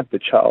we had the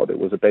child, it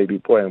was a baby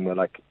boy. And we're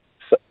like,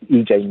 so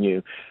EJ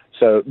knew.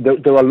 So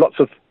there are lots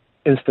of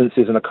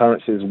instances and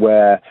occurrences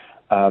where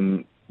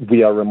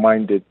we are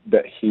reminded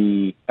that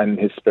he and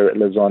his spirit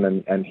lives on,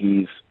 and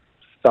he's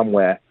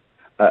somewhere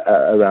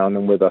around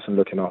and with us and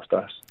looking after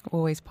us.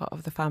 Always part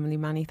of the family,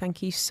 Manny.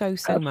 Thank you so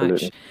Absolutely.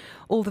 much.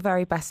 All the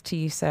very best to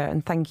you, sir,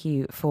 and thank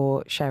you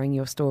for sharing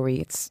your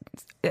story.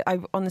 I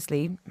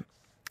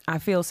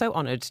feel so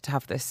honoured to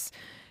have this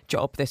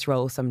job, this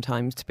role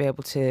sometimes, to be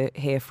able to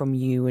hear from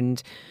you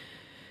and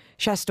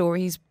share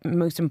stories,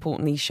 most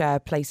importantly, share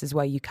places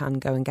where you can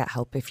go and get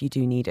help if you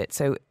do need it.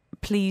 So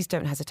please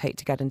don't hesitate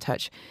to get in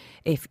touch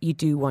if you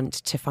do want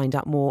to find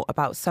out more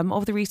about some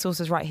of the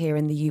resources right here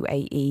in the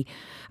UAE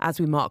as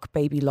we mark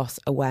Baby Loss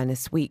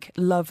Awareness Week.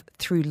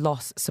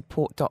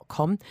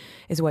 LoveThroughLossSupport.com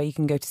is where you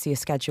can go to see a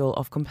schedule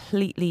of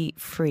completely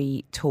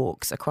free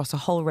talks across a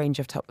whole range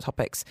of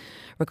topics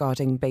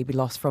regarding baby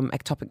loss, from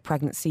ectopic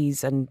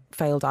pregnancies and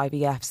failed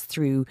IVFs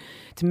through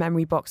to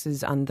memory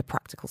boxes and the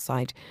practical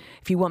side.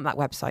 If you want that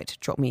website,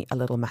 drop me a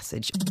little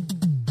message.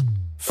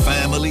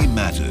 Family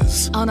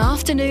Matters On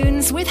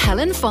Afternoons with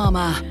Helen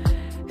Farmer.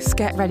 Let's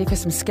get ready for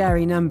some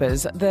scary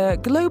numbers. The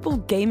global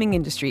gaming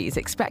industry is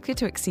expected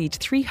to exceed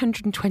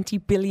 $320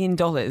 billion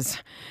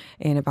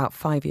in about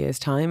 5 years'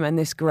 time. And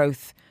this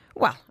growth,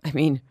 well, I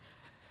mean,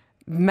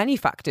 many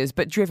factors,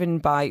 but driven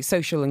by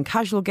social and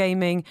casual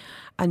gaming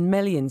and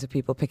millions of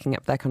people picking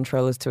up their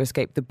controllers to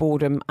escape the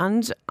boredom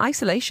and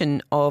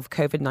isolation of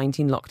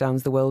COVID-19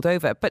 lockdowns the world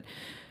over. But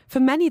for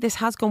many, this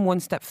has gone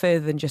one step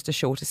further than just a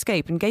short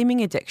escape, and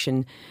gaming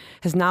addiction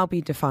has now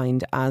been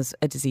defined as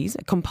a disease,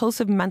 a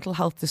compulsive mental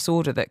health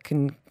disorder that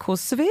can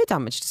cause severe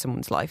damage to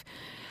someone's life.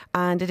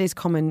 And it is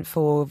common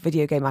for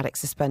video game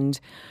addicts to spend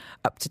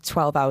up to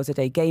 12 hours a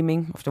day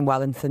gaming, often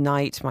well into the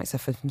night, might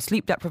suffer from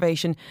sleep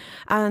deprivation.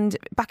 And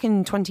back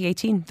in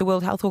 2018, the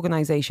World Health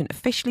Organization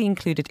officially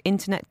included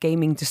internet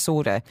gaming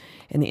disorder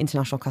in the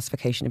International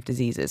Classification of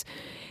Diseases.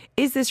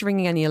 Is this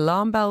ringing any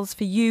alarm bells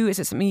for you? Is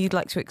it something you'd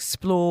like to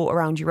explore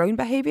around your own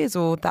behaviours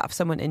or that of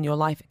someone in your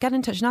life? Get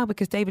in touch now,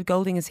 because David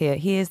Golding is here.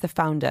 He is the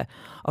founder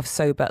of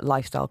Sober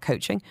Lifestyle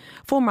Coaching,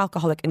 former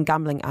alcoholic and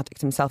gambling addict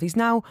himself. He's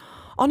now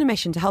on a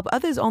mission to help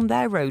others on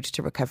their road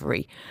to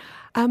recovery.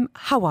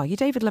 How are you,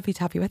 David? Lovely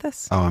to have you with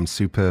us. Oh, I'm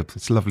superb.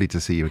 It's lovely to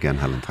see you again,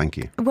 Helen. Thank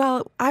you.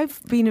 Well,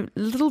 I've been a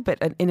little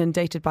bit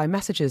inundated by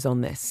messages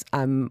on this,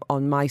 on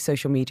my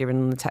social media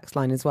and on the text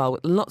line as well.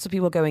 Lots of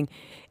people going,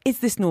 is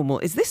this normal?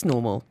 Is this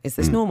normal? Is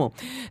this normal?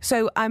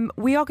 So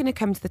we are going to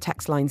come to the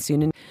text line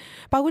soon.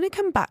 But I want to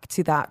come back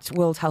to that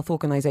World Health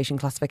Organization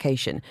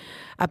classification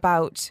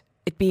about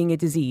it being a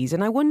disease.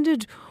 And I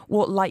wondered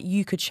what light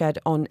you could shed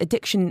on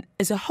addiction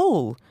as a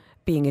whole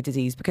being a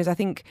disease, because I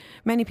think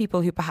many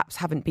people who perhaps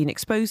haven't been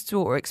exposed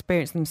to or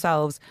experienced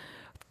themselves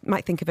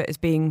might think of it as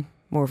being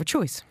more of a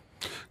choice.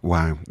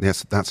 Wow.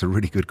 Yes, that's a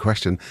really good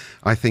question.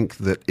 I think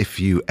that if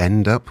you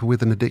end up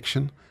with an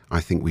addiction, I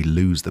think we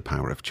lose the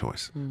power of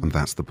choice. And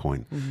that's the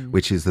point,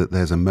 which is that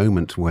there's a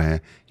moment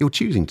where you're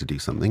choosing to do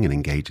something and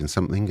engage in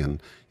something.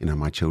 And, you know,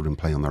 my children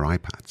play on their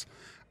iPads.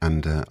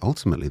 And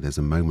ultimately, there's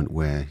a moment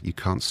where you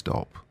can't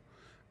stop.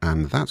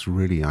 And that's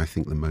really, I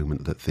think, the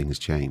moment that things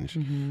change,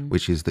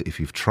 which is that if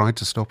you've tried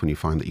to stop and you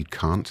find that you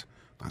can't,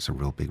 that's a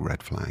real big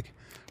red flag.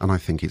 And I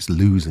think it's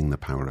losing the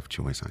power of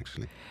choice,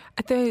 actually.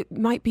 There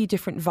might be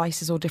different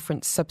vices or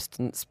different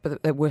substance,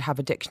 but that would have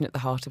addiction at the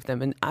heart of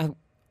them. And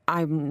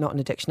I'm not an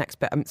addiction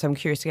expert, so I'm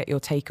curious to get your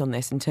take on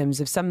this in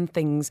terms of some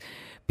things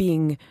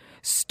being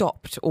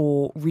stopped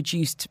or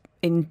reduced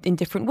in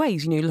different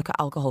ways. You know, you look at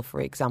alcohol,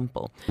 for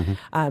example,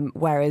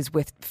 whereas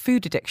with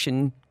food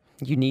addiction,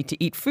 you need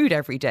to eat food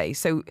every day.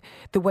 So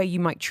the way you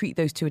might treat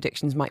those two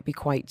addictions might be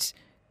quite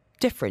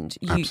different.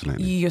 You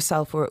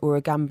yourself were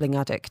a gambling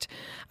addict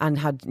and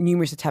had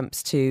numerous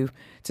attempts to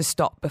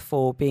stop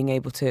before being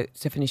able to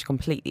finish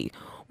completely.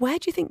 Where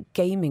do you think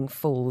gaming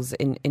falls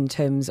in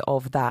terms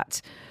of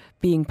that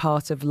being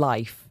part of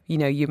life? You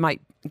know, you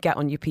might get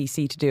on your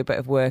PC to do a bit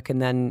of work and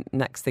then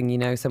next thing you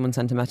know, someone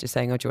sent a message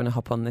saying, oh, do you want to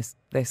hop on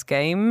this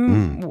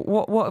game?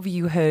 What have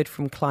you heard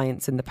from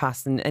clients in the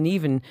past and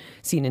even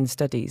seen in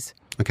studies?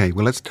 Okay,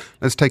 well,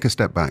 let's take a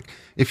step back.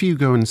 If you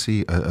go and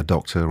see a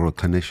doctor or a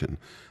clinician,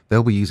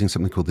 they'll be using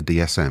something called the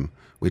DSM,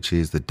 which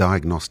is the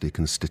Diagnostic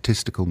and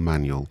Statistical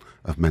Manual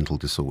of Mental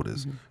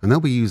Disorders. And they'll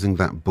be using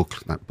that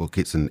book.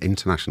 It's an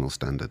international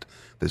standard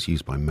that's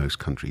used by most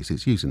countries.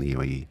 It's used in the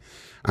UAE.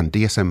 And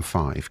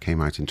DSM-5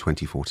 came out in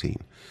 2014.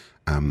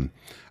 And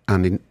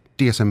in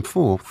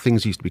DSM-4,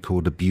 things used to be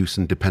called abuse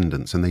and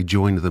dependence, and they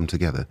joined them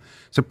together.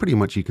 So pretty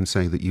much you can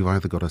say that you've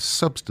either got a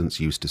substance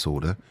use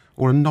disorder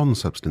or a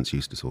non-substance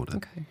use disorder.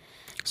 Okay.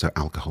 So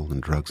alcohol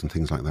and drugs and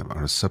things like that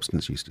are a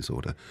substance use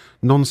disorder.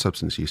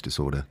 Non-substance use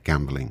disorder,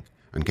 gambling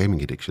and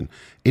gaming addiction.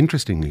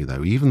 Interestingly,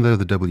 though, even though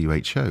the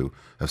WHO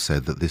have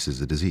said that this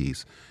is a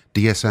disease,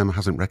 DSM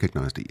hasn't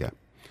recognised it yet.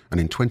 And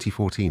in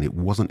 2014, it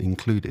wasn't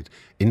included.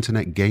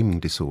 Internet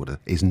gaming disorder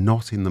is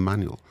not in the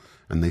manual.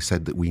 And they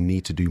said that we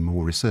need to do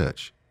more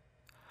research.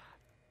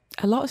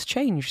 A lot has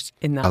changed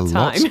in that time. A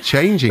lot's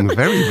changing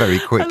very, very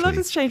quickly. A lot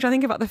has changed. I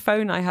think about the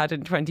phone I had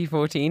in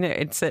 2014.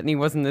 It certainly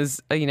wasn't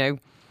as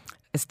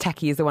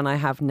techie as the one I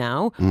have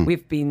now.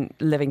 We've been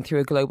living through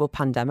a global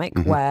pandemic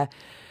where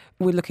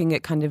we're looking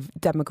at kind of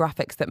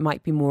demographics that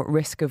might be more at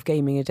risk of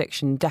gaming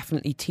addiction,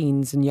 definitely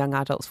teens and young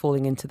adults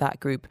falling into that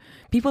group.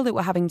 People that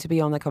were having to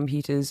be on their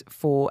computers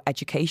for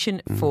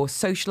education, for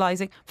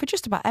socialising, for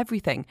just about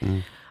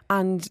everything.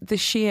 And the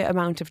sheer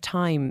amount of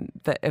time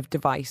that a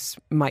device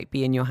might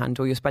be in your hand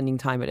or you're spending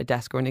time at a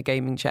desk or in a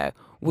gaming chair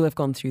will have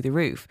gone through the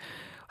roof.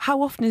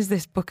 How often is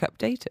this book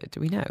updated? Do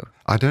we know?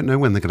 I don't know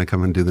when they're going to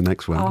come and do the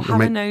next one. Oh, have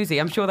a nosy.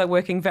 I'm sure they're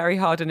working very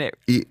hard on it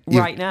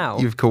right now.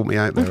 You've caught me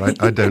out there.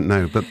 I don't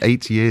know. But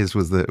 8 years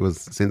was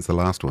since the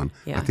last one.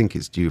 Yeah. I think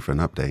it's due for an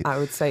update. I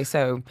would say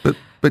so.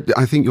 But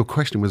I think your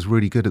question was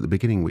really good at the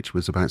beginning, which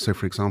was about, so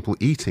for example,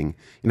 eating,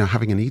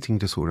 having an eating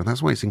disorder.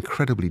 That's why it's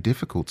incredibly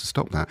difficult to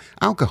stop that.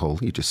 Alcohol,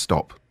 you just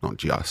stop, not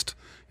just.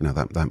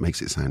 That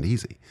makes it sound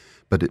easy.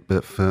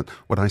 But for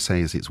what I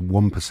say is it's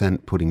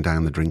 1% putting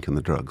down the drink and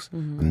the drugs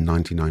and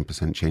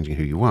 99% changing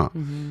who you are.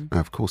 Now,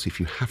 of course, if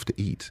you have to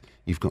eat,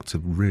 you've got to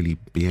really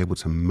be able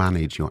to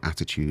manage your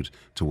attitude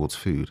towards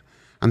food.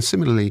 And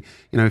similarly,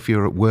 if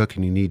you're at work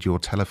and you need your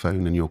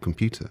telephone and your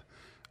computer,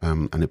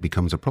 and it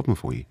becomes a problem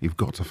for you, you've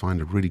got to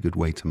find a really good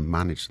way to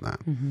manage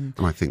that. And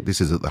I think this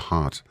is at the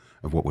heart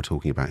of what we're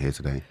talking about here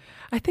today.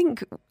 I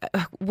think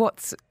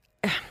what's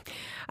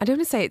I don't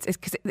want to say it's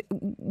because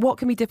what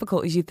can be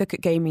difficult is you look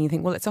at gaming and you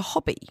think, well, it's a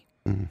hobby,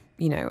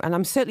 you know, and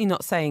I'm certainly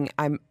not saying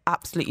I'm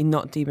absolutely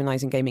not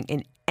demonizing gaming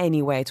in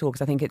any way at all,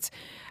 because I think it's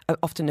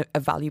often a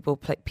valuable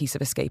piece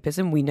of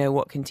escapism. We know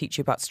what can teach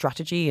you about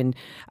strategy and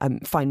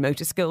fine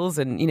motor skills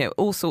and, you know,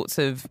 all sorts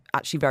of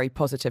actually very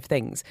positive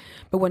things.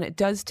 But when it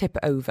does tip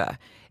over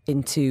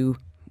into,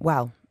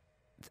 well,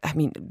 I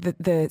mean,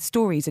 the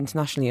stories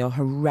internationally are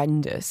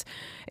horrendous.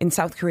 In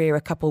South Korea,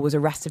 a couple was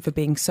arrested for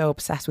being so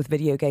obsessed with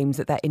video games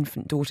that their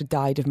infant daughter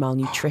died of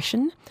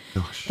malnutrition.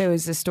 Gosh. There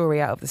was a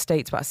story out of the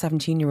States about a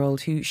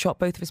 17-year-old who shot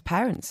both of his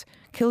parents,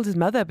 killed his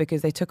mother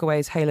because they took away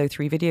his Halo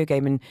 3 video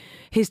game. And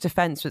his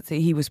defense was that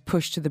he was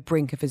pushed to the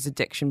brink of his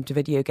addiction to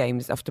video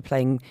games after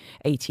playing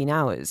 18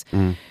 hours.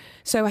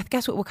 So I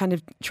guess what we're kind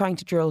of trying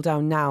to drill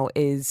down now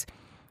is,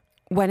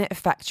 when it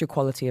affects your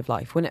quality of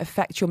life, when it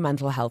affects your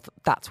mental health,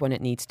 that's when it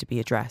needs to be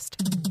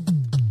addressed.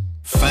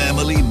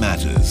 Family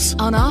Matters.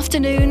 On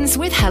Afternoons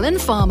with Helen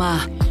Farmer.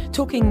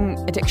 Talking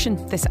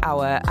addiction this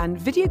hour, and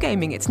video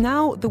gaming. It's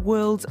now the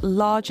world's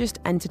largest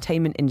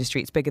entertainment industry.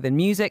 It's bigger than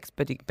music,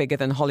 it's bigger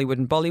than Hollywood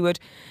and Bollywood.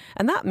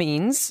 And that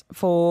means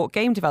for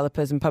game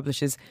developers and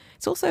publishers,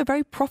 it's also a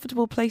very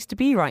profitable place to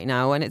be right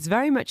now. And it's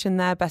very much in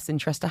their best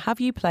interest to have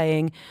you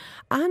playing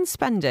and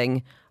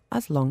spending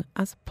as long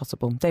as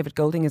possible. David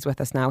Golding is with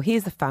us now. He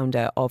is the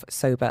founder of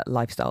Sober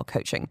Lifestyle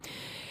Coaching.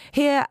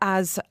 Here,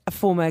 as a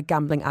former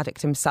gambling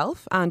addict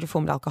himself and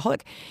reformed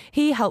alcoholic,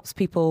 he helps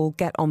people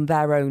get on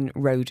their own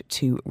road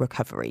to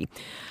recovery.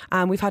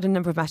 We've had a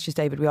number of messages,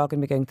 David. We are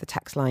going to be going to the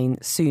text line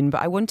soon,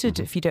 but I wanted,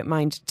 if you don't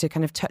mind, to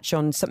kind of touch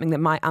on something that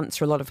might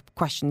answer a lot of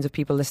questions of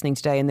people listening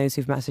today and those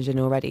who've messaged in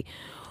already.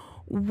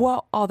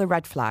 What are the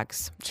red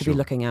flags to be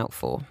looking out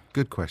for?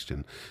 Good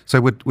question.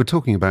 So we're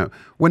talking about,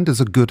 when does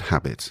a good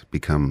habit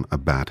become a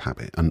bad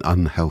habit, an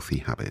unhealthy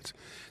habit?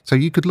 So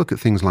you could look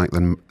at things like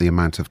the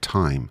amount of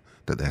time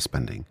that they're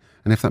spending,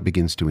 and if that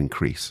begins to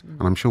increase,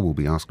 and I'm sure we'll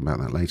be asked about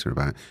that later,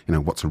 about, you know,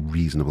 what's a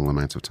reasonable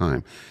amount of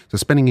time. So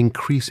spending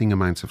increasing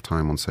amounts of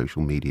time on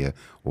social media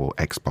or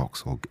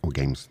Xbox or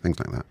games, things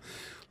like that.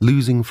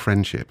 Losing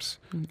friendships,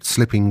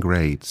 slipping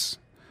grades,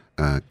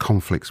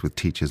 conflicts with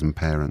teachers and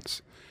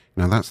parents.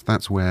 Now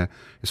that's where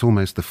it's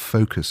almost the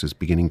focus is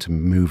beginning to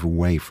move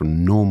away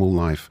from normal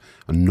life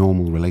and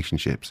normal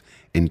relationships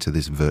into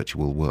this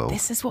virtual world.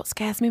 This is what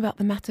scares me about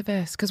the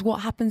metaverse, because what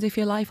happens if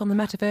your life on the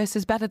metaverse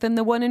is better than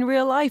the one in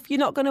real life? You're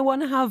not going to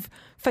want to have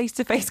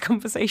face-to-face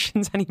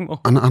conversations anymore.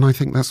 And I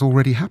think that's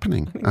already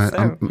happening.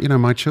 So. You know,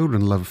 my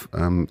children love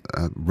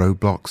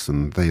Roblox,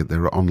 and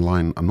they're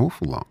online an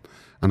awful lot.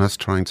 And us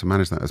trying to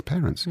manage that as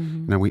parents, you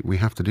know, we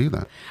have to do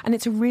that. And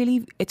it's a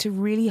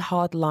really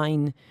hard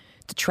line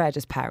to tread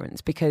as parents,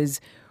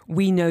 because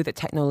we know that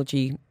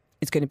technology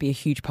is going to be a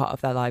huge part of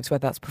their lives,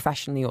 whether that's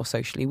professionally or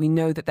socially. We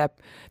know that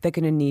they're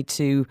going to need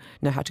to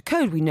know how to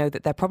code. We know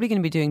that they're probably going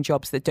to be doing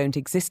jobs that don't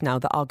exist now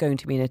that are going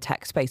to be in a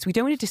tech space. We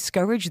don't want to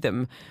discourage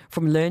them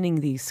from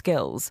learning these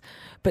skills,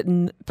 but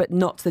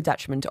not to the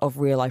detriment of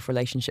real life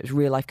relationships,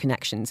 real life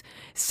connections,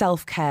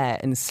 self-care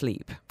and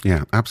sleep.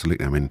 Yeah,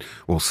 absolutely. I mean,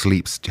 well,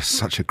 sleep's just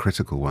such a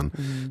critical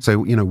one.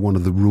 So, you know, one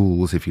of the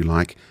rules, if you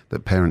like,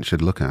 that parents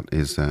should look at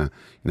is, you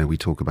know, we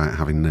talk about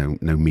having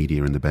no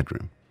media in the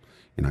bedroom.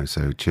 You know,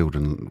 so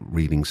children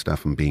reading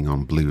stuff and being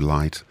on blue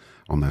light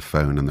on their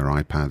phone and their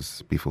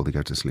iPads before they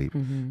go to sleep.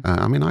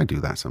 I mean, I do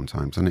that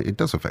sometimes, and it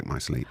does affect my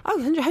sleep. Oh,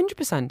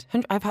 100%.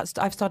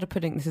 I've started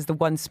putting, this is the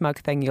one smug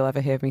thing you'll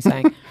ever hear of me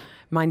saying,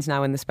 mine's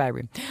now in the spare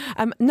room.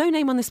 No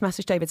name on this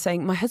message, David,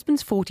 saying, my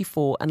husband's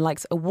 44 and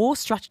likes a war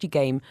strategy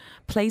game,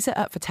 plays it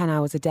up for 10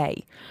 hours a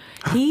day.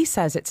 He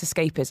says it's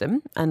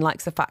escapism and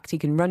likes the fact he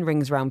can run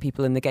rings around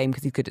people in the game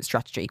because he's good at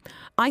strategy.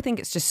 I think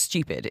it's just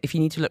stupid if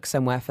you need to look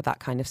somewhere for that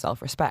kind of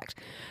self-respect.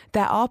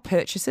 There are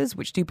purchases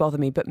which do bother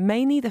me, but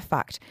mainly the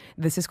fact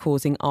this is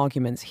causing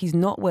arguments. He's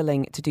not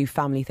willing to do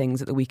family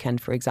things at the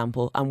weekend, for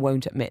example, and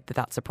won't admit that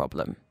that's a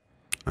problem.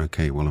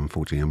 Okay, well,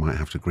 unfortunately, I might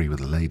have to agree with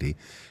the lady.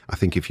 I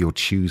think if you're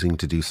choosing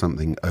to do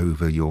something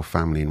over your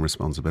family and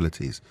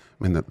responsibilities,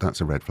 I mean,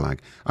 that's a red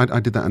flag. I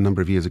did that a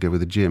number of years ago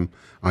with the gym.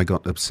 I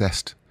got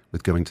obsessed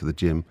with going to the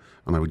gym,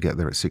 and I would get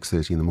there at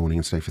 6:30 in the morning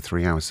and stay for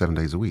 3 hours, 7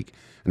 days a week.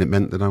 And it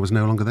meant that I was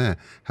no longer there,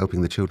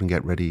 helping the children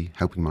get ready,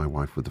 helping my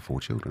wife with the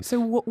 4 children. So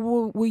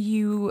were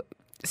you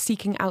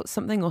seeking out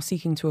something or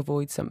seeking to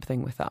avoid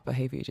something with that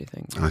behaviour, do you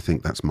think? I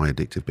think that's my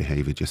addictive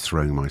behaviour, just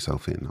throwing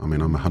myself in. I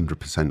mean, I'm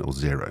 100% or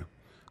zero.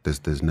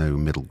 There's no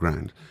middle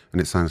ground. And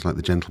it sounds like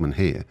the gentleman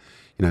here,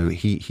 you know,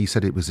 he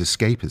said it was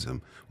escapism.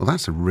 Well,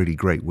 that's a really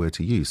great word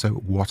to use. So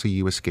what are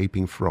you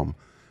escaping from?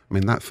 I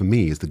mean, that for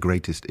me is the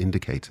greatest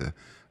indicator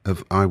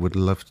of, I would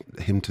love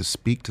him to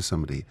speak to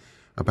somebody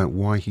about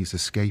why he's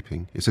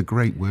escaping. It's a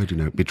great word, you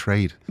know,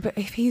 betrayed. But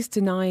if he's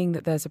denying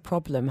that there's a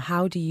problem,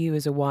 how do you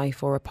as a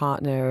wife or a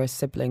partner or a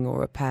sibling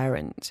or a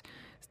parent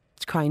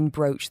try and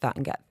broach that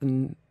and get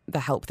them the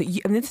help that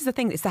you, and this is the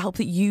thing, it's the help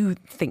that you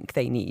think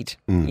they need.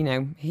 You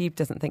know, he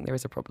doesn't think there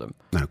is a problem.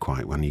 No,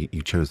 quite. When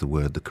you chose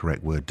the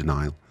correct word,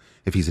 denial.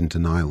 If he's in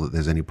denial that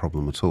there's any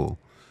problem at all,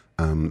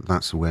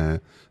 that's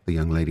where the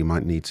young lady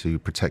might need to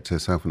protect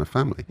herself and her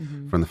family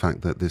from the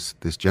fact that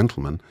this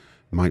gentleman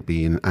might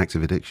be in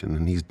active addiction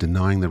and he's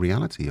denying the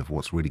reality of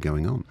what's really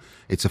going on.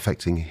 It's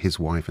affecting his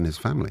wife and his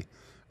family.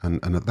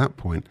 And at that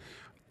point,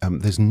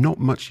 there's not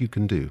much you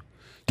can do.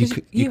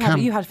 You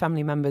had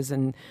family members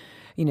and,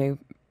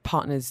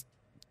 partners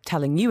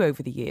telling you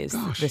over the years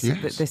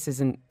that this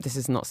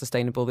is not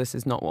sustainable, this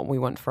is not what we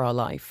want for our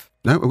life.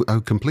 No,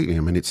 completely.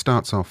 I mean, it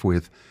starts off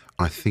with,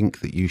 I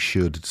think that you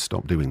should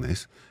stop doing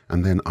this,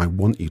 and then I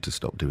want you to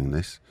stop doing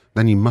this,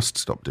 then you must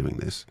stop doing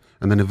this,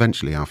 and then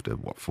eventually after,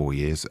 4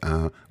 years,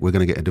 we're going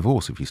to get a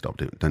divorce if you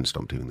don't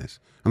stop doing this.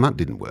 And that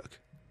didn't work.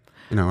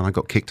 And I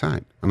got kicked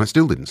out, and I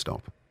still didn't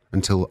stop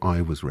until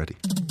I was ready.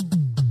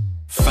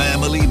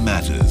 Family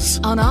Matters.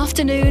 On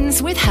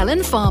Afternoons with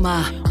Helen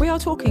Farmer. We are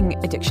talking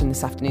addiction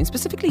this afternoon,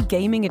 specifically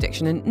gaming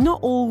addiction, and not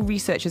all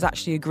researchers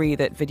actually agree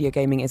that video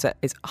gaming is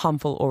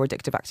harmful or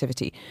addictive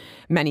activity.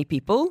 Many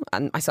people,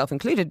 and myself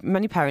included,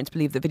 many parents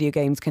believe that video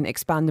games can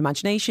expand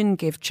imagination,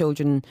 give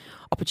children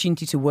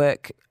opportunity to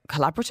work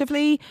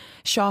collaboratively,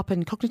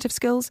 sharpen cognitive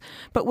skills.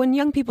 But when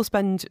young people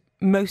spend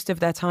most of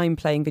their time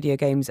playing video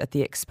games at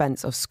the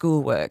expense of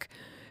schoolwork,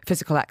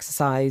 physical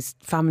exercise,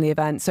 family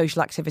events,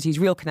 social activities,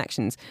 real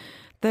connections,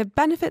 the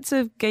benefits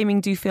of gaming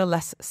do feel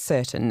less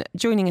certain.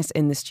 Joining us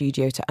in the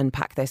studio to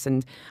unpack this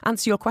and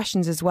answer your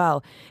questions as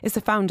well is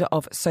the founder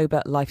of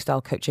Sober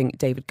Lifestyle Coaching,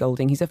 David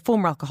Golding. He's a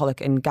former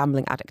alcoholic and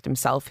gambling addict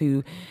himself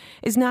who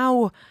is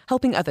now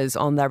helping others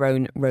on their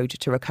own road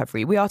to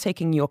recovery. We are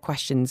taking your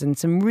questions and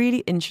some really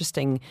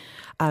interesting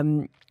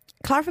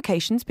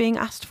clarifications being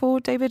asked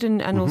for, David,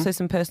 and also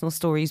some personal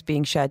stories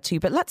being shared too.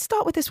 But let's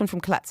start with this one from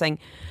Colette saying,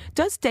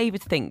 does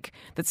David think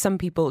that some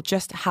people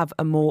just have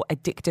a more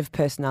addictive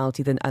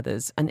personality than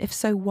others? And if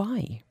so,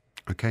 why?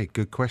 Okay,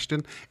 good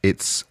question.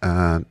 It's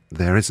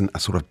there isn't a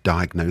sort of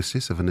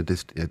diagnosis of an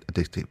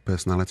addictive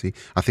personality.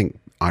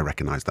 I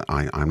recognise that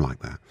I'm like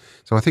that.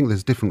 So I think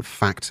there's different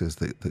factors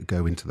that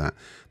go into that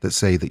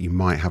say that you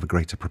might have a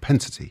greater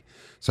propensity.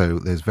 So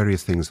there's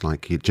various things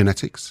like your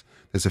genetics.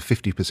 There's a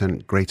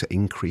 50% greater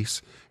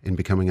increase in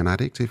becoming an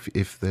addict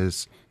if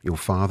there's your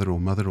father or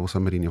mother or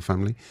somebody in your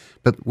family.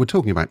 But we're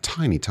talking about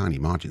tiny, tiny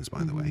margins,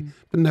 by the way.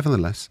 But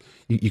nevertheless,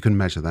 you can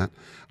measure that.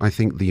 I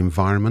think the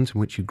environment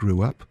in which you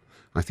grew up,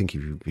 I think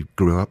if you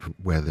grew up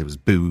where there was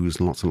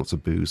booze, lots and lots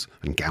of booze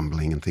and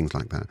gambling and things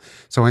like that.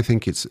 So I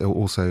think it's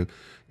also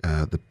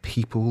the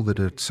people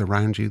that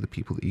surround you, the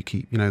people that you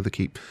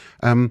keep,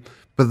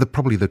 but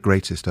probably the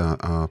greatest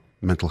are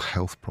mental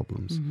health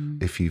problems.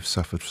 If you've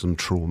suffered some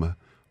trauma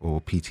or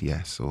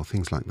PTS or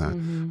things like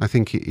that, I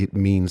think it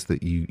means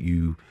that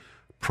you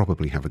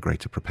probably have a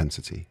greater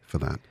propensity for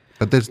that.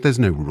 But there's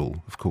no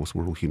rule. Of course,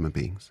 we're all human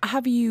beings.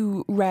 Have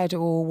you read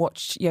or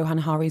watched Johann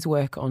Hari's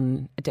work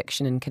on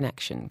addiction and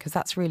connection? Because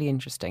that's really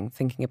interesting,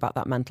 thinking about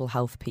that mental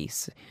health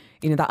piece,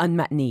 that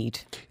unmet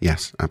need.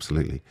 Yes,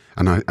 absolutely.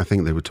 And I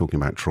think they were talking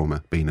about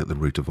trauma being at the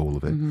root of all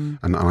of it.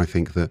 And I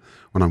think that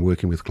when I'm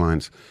working with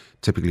clients,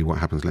 typically what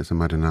happens, let's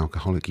imagine an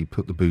alcoholic, you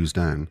put the booze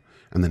down,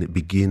 and then it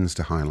begins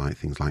to highlight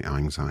things like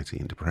anxiety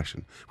and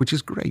depression, which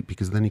is great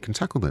because then you can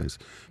tackle those.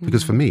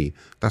 Because for me,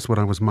 that's what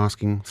I was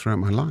masking throughout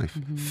my life,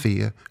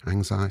 fear,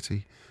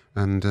 anxiety.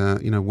 And,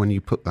 when you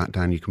put that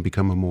down, you can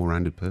become a more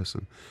rounded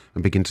person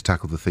and begin to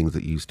tackle the things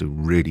that used to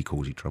really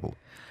cause you trouble.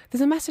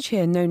 There's a message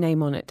here, no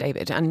name on it,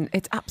 David, and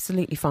it's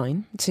absolutely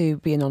fine to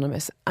be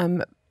anonymous,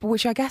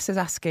 which I guess is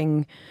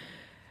asking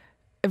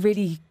a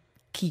really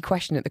key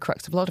question at the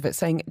crux of a lot of it,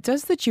 saying,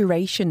 does the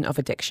duration of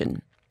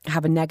addiction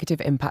have a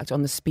negative impact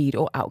on the speed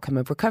or outcome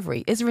of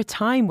recovery? Is there a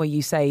time where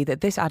you say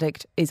that this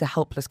addict is a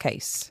helpless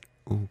case?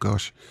 Oh,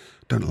 gosh,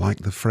 don't like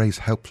the phrase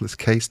helpless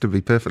case, to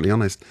be perfectly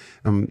honest.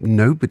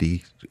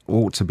 Nobody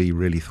ought to be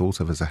really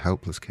thought of as a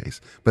helpless case.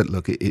 But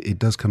look, it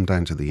does come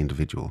down to the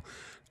individual.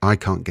 I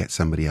can't get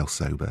somebody else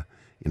sober.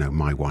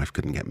 My wife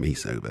couldn't get me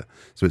sober.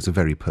 So it's a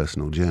very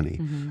personal journey.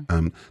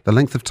 The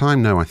length of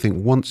time, no, I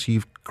think once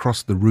you've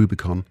crossed the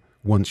Rubicon,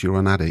 once you're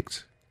an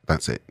addict,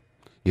 that's it.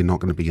 You're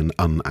not going to be an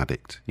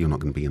unaddict. You're not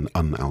going to be an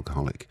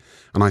unalcoholic.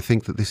 And I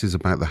think that this is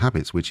about the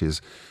habits, which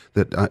is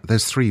that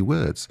there's three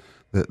words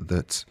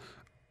that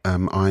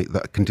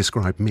can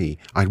describe me.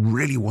 I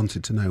really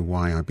wanted to know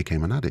why I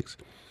became an addict.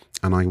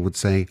 And I would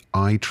say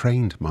I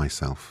trained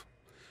myself.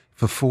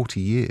 For 40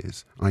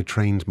 years, I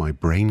trained my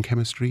brain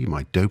chemistry,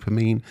 my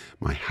dopamine,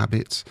 my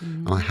habits.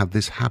 And I had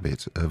this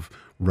habit of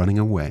running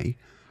away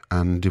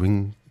and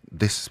doing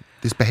this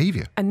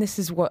behaviour. And this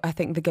is what I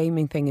think the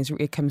gaming thing is.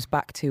 It comes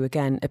back to,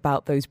 again,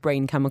 about those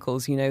brain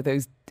chemicals,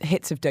 those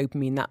hits of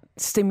dopamine, that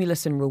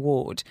stimulus and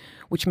reward,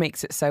 which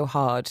makes it so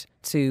hard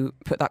to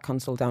put that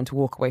console down, to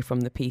walk away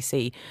from the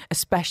PC,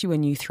 especially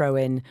when you throw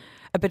in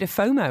a bit of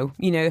FOMO,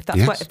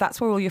 if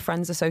that's where all your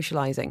friends are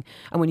socialising.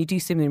 And when you do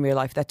see them in real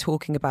life, they're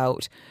talking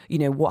about,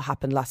 what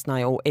happened last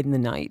night or in the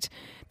night,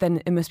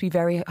 then it must be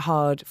very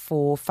hard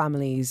for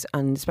families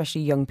and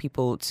especially young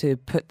people to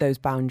put those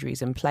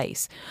boundaries in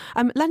place.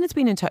 Leonard's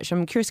been in touch.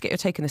 I'm curious to get your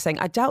take on this, saying,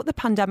 I doubt the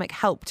pandemic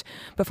helped,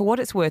 but for what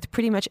it's worth,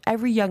 pretty much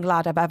every young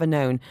lad I've ever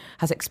known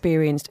has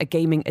experienced a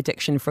gaming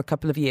addiction for a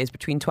couple of years,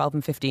 between 12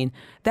 and 15.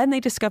 Then they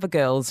discover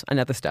girls and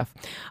other stuff.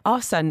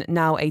 Our son,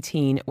 now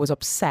 18, was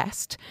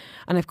obsessed.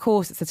 And of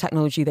course, it's the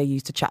technology they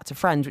use to chat to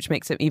friends, which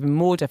makes it even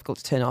more difficult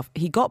to turn off.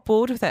 He got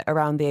bored with it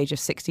around the age of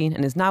 16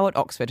 and is now at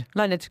Oxford.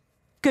 Leonard,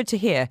 good to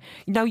hear.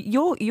 Now,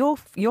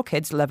 your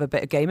kids love a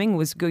bit of gaming.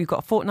 You've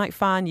got a Fortnite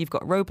fan, you've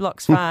got a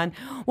Roblox fan.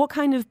 What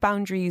kind of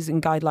boundaries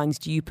and guidelines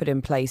do you put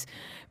in place?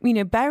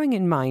 Bearing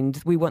in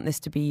mind, we want this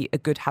to be a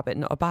good habit,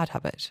 not a bad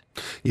habit.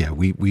 Yeah,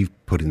 we've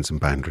put in some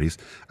boundaries.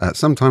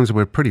 Sometimes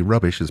we're pretty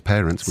rubbish as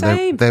parents.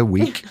 Same. They're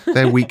weak.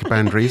 They're weak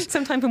boundaries.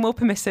 Sometimes we're more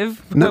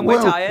permissive when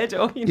we're tired.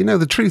 Or,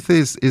 the truth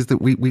is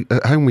that we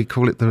at home we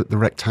call it the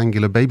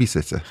rectangular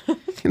babysitter.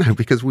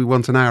 Because we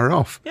want an hour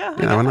off. Yeah,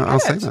 and I'll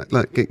say that.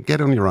 Look, get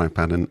on your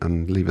iPad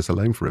and leave us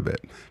alone for a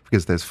bit,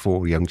 because there's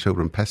 4 young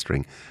children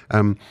pestering.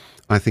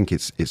 I think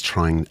it's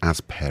trying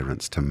as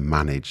parents to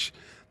manage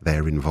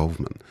their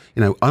involvement.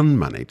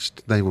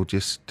 Unmanaged, they will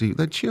just do,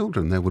 they're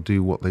children, they will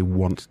do what they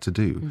want to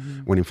do,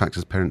 when in fact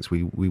as parents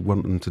we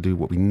want them to do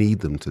what we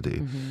need them to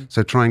do.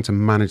 So trying to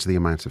manage the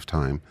amount of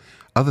time.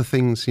 Other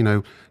things,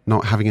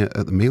 not having it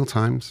at the meal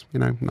times,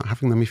 not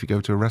having them if you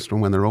go to a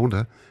restaurant when they're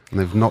older and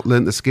they've not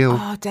learnt the skill.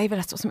 Oh, David,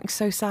 I saw something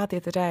so sad the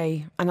other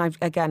day. And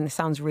again, this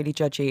sounds really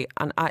judgy.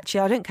 And actually,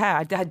 I don't care.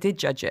 I did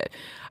judge it.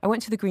 I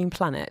went to the Green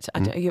Planet,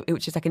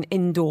 which is like an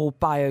indoor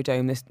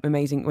biodome, this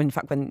amazing, in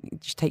fact, when you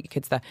take your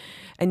kids there,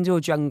 indoor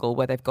jungle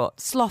where they've got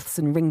sloths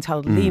and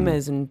ring-tailed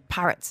lemurs and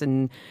parrots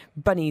and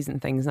bunnies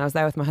and things. And I was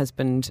there with my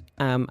husband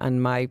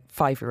and my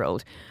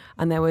 5-year-old.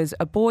 And there was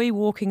a boy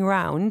walking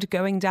around,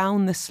 going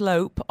down the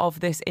slope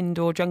of this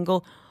indoor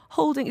jungle,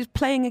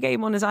 playing a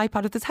game on his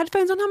iPad with his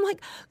headphones on. I'm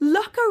like,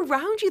 look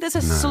around you. There's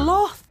a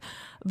sloth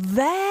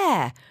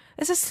there.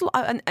 There's a sloth.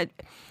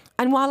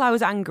 And while I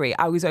was angry,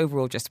 I was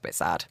overall just a bit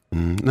sad.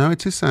 No,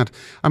 it is sad.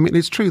 I mean,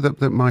 it's true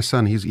that my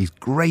son, he's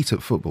great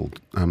at football.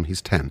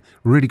 He's 10,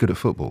 really good at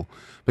football.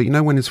 But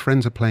when his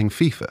friends are playing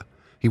FIFA,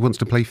 he wants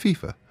to play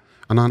FIFA.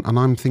 And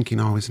I'm thinking,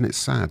 isn't it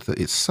sad that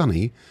it's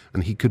sunny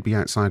and he could be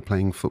outside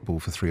playing football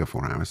for 3 or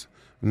 4 hours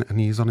and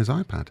he's on his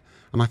iPad.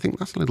 And I think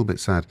that's a little bit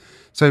sad.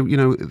 So,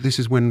 this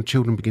is when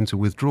children begin to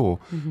withdraw.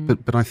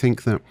 But I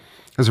think that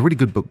there's a really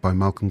good book by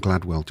Malcolm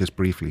Gladwell, just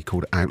briefly,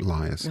 called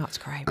Outliers. That's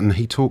great. And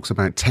he talks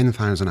about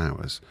 10,000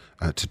 hours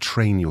to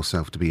train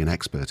yourself to be an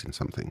expert in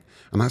something.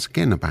 And that's,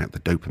 again, about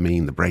the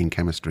dopamine, the brain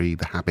chemistry,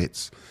 the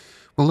habits.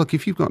 Well, look,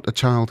 if you've got a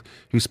child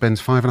who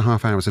spends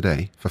 5.5 hours a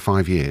day for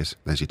 5 years,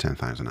 there's your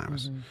 10,000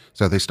 hours.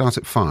 So they start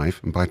at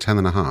 5, and by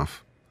 10.5,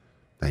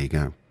 there you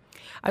go.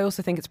 I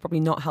also think it's probably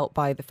not helped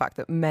by the fact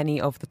that many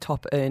of the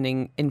top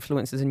earning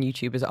influencers and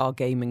YouTubers are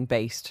gaming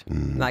based.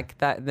 Like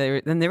that,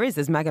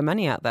 there's mega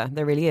money out there.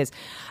 There really is.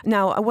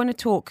 Now, I want to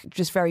talk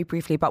just very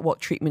briefly about what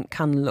treatment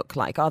can look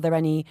like. Are there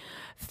any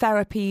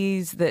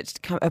therapies that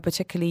are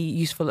particularly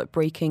useful at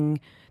breaking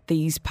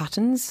these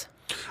patterns?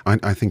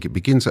 I think it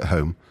begins at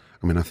home.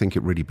 I mean, I think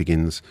it really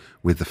begins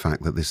with the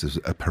fact that this is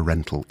a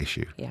parental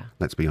issue. Yeah.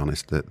 Let's be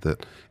honest,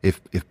 that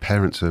if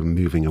parents are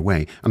moving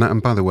away,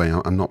 and by the way,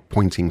 I'm not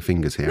pointing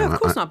fingers here. No,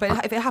 of course not,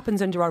 but if it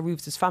happens under our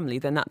roofs as family,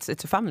 then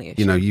it's a family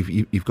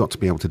issue. You've got to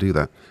be able to do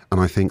that. And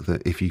I think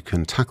that if you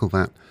can tackle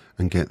that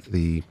and get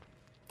the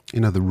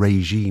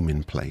regime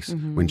in place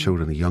when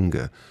children are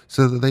younger,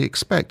 so that they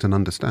expect and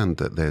understand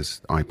that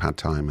there's iPad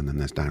time and then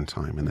there's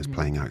downtime and there's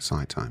playing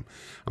outside time.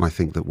 And I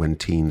think that when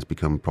teens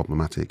become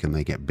problematic and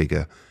they get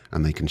bigger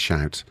and they can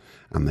shout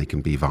and they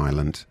can be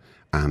violent,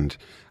 and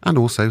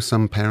also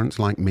some parents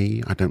like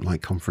me, I don't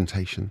like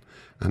confrontation.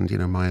 And,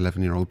 my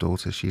 11-year-old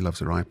daughter, she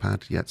loves her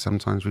iPad, yet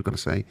sometimes we've got to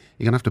say,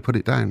 you're going to have to put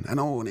it down. And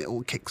it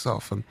all kicks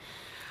off. And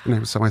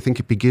so I think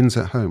it begins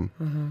at home.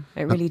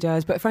 It really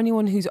does. But for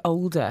anyone who's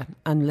older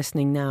and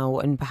listening now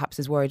and perhaps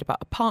is worried about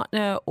a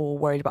partner or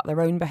worried about their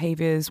own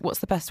behaviours, what's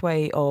the best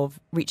way of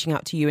reaching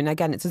out to you? And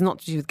again, it's not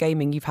to do with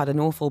gaming. You've had an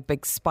awful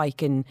big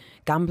spike in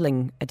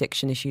gambling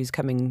addiction issues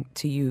coming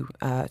to you,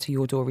 to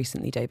your door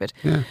recently, David.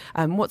 Yeah.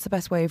 What's the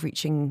best way of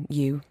reaching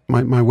you?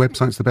 My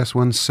website's the best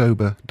one,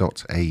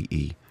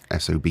 sober.ae.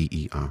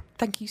 SOBER.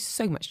 Thank you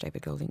so much,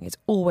 David Golding. It's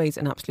always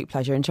an absolute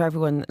pleasure. And to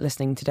everyone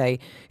listening today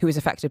who is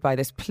affected by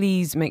this,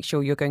 please make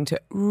sure you're going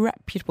to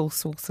reputable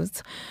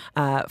sources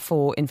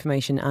for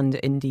information and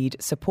indeed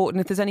support. And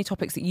if there's any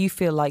topics that you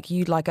feel like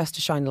you'd like us to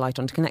shine a light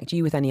on, to connect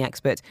you with any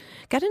experts,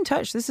 get in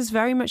touch. This is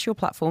very much your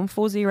platform,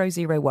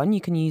 4001.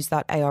 You can use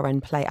that ARN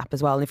Play app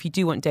as well. And if you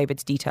do want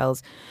David's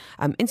details,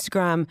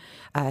 Instagram,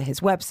 his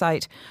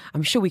website,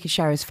 I'm sure we could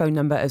share his phone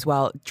number as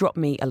well. Drop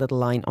me a little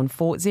line on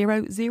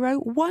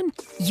 4001.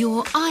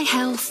 Your eye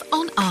health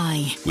on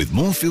Eye. With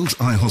Moorfields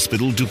Eye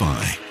Hospital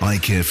Dubai. Eye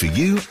care for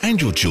you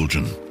and your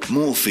children.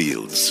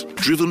 Moorfields,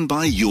 driven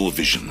by your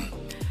vision.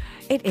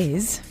 It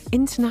is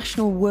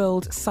International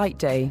World Sight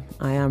Day.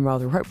 I am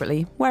rather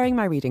appropriately wearing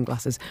my reading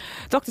glasses.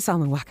 Dr.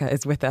 Salman Wacker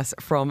is with us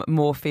from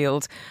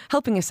Moorfield,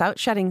 helping us out,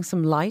 shedding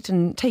some light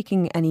and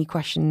taking any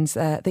questions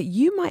that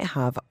you might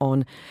have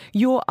on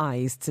your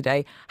eyes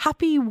today.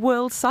 Happy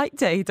World Sight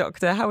Day,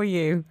 Doctor. How are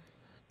you?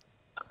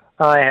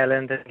 Hi,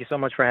 Helen. Thank you so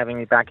much for having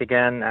me back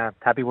again.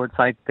 Happy World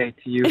Sight Day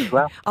to you as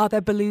well. Are there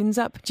balloons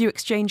up? Do you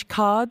exchange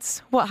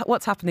cards?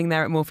 What's happening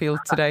there at Moorfield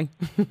today?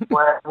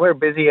 Well, we're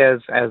busy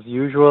as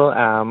usual,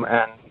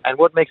 and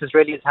what makes us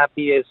really as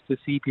happy is to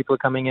see people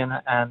coming in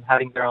and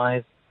having their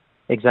eyes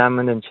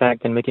examined and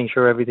checked and making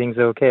sure everything's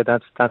okay.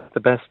 That's the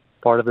best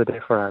part of the day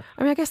for us.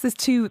 I mean, I guess there's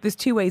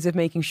two ways of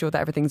making sure that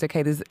everything's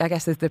okay. There's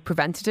the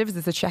preventatives,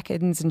 there's the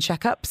check-ins and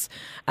check-ups,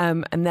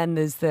 and then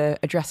there's the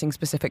addressing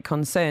specific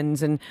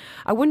concerns. And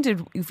I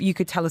wondered if you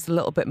could tell us a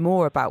little bit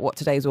more about what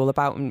today is all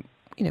about, and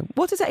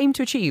what does it aim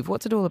to achieve?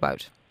 What's it all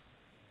about?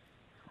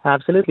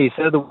 Absolutely.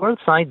 So the World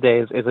Sight Day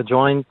is a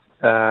joint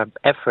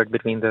effort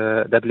between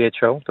the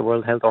WHO, the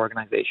World Health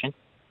Organization,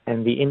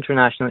 and the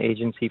International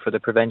Agency for the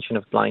Prevention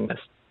of Blindness.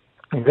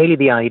 And really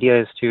the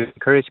idea is to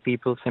encourage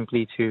people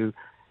simply to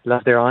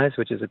love their eyes,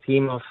 which is a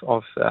theme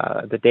of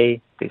the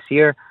day this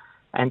year,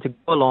 and to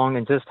go along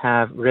and just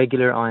have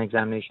regular eye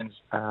examinations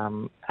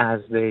as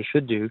they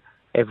should do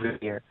every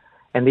year.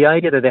 And the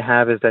idea that they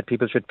have is that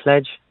people should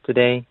pledge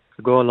today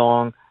to go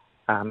along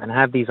and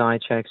have these eye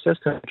checks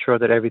just to ensure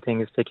that everything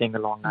is ticking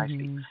along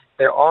nicely. Mm-hmm.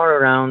 There are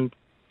around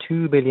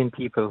 2 billion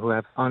people who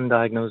have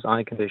undiagnosed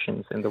eye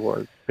conditions in the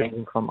world,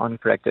 ranging from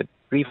uncorrected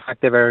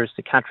refractive errors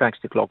to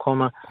cataracts to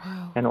glaucoma.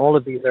 Wow. And all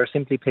of these are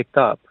simply picked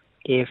up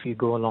if you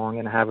go along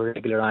and have a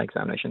regular eye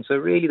examination. So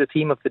really the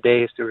theme of the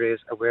day is to raise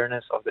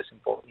awareness of this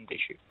important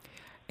issue.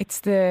 It's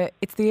the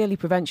early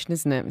prevention,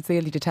 isn't it? It's the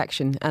early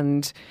detection.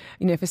 And,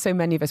 for so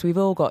many of us, we've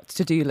all got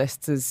to-do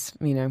lists as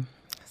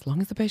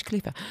long as the Burj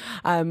Khalifa.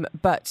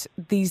 But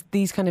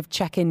these kind of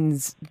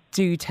check-ins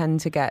do tend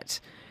to get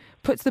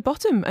put to the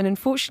bottom. And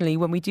unfortunately,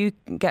 when we do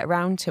get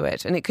around to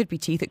it, and it could be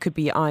teeth, it could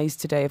be eyes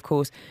today, of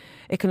course,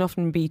 it can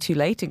often be too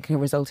late. It can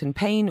result in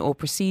pain or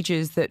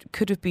procedures that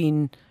could have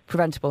been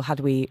preventable had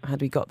we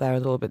got there a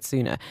little bit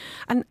sooner.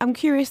 And I'm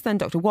curious then,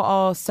 Doctor, what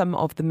are some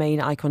of the main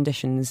eye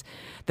conditions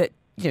that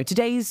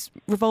today's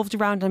revolved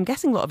around? I'm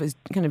guessing a lot of it is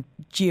kind of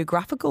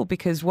geographical,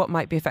 because what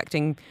might be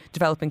affecting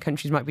developing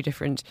countries might be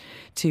different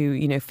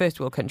to first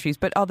world countries.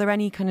 But are there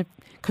any kind of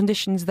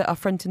conditions that are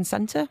front and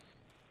centre?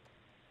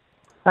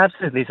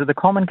 Absolutely. So the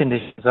common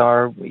conditions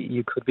are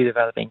you could be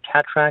developing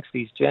cataracts.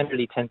 These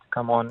generally tend to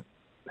come on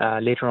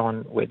later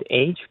on with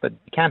age, but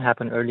it can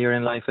happen earlier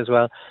in life as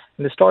well.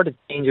 And they start to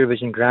change your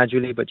vision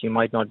gradually, but you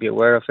might not be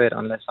aware of it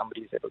unless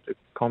somebody is able to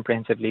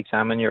comprehensively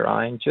examine your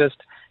eye and just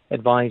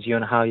advise you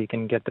on how you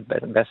can get the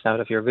best out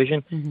of your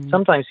vision. Mm-hmm.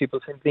 Sometimes people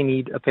simply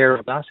need a pair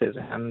of glasses,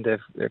 and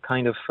they're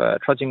kind of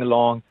trudging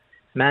along,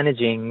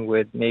 managing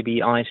with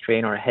maybe eye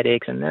strain or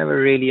headaches and never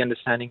really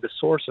understanding the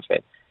source of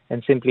it.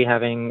 And simply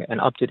having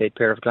an up-to-date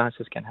pair of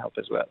glasses can help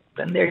as well.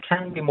 Then there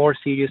can be more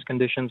serious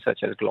conditions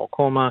such as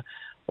glaucoma,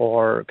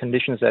 or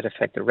conditions that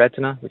affect the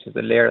retina, which is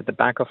the layer at the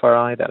back of our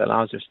eye that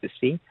allows us to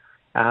see.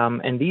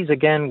 And these,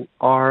 again,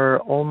 are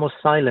almost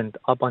silent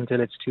up until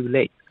it's too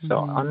late.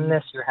 So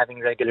unless you're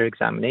having regular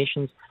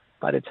examinations,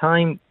 by the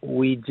time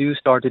we do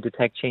start to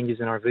detect changes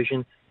in our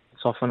vision,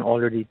 it's often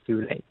already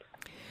too late.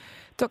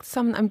 Dr.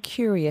 Salman, I'm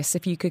curious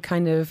if you could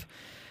kind of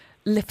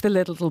lift the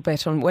lid a little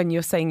bit on when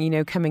you're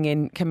saying, come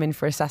in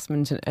for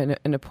assessment and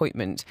an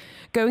appointment.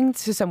 Going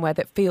to somewhere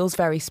that feels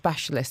very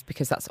specialist,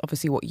 because that's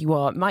obviously what you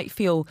are, might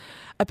feel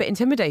a bit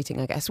intimidating,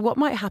 I guess. What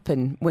might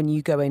happen when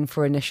you go in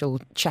for initial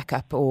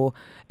checkup or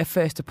a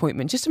first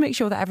appointment, just to make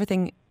sure that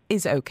everything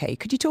is okay?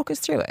 Could you talk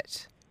us through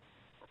it?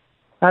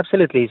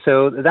 Absolutely.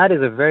 So that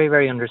is a very,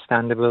 very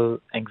understandable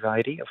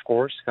anxiety, of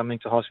course. Coming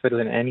to hospital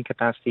in any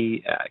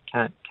capacity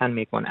can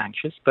make one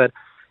anxious, but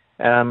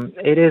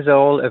it is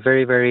all a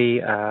very,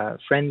 very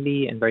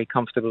friendly and very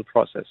comfortable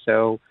process.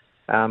 So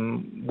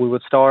we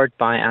would start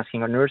by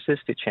asking our nurses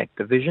to check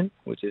the vision,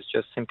 which is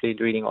just simply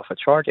reading off a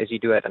chart as you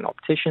do at an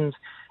optician's.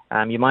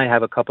 You might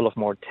have a couple of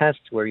more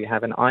tests where you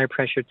have an eye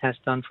pressure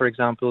test done, for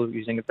example,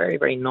 using a very,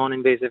 very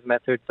non-invasive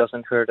method,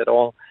 doesn't hurt at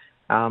all.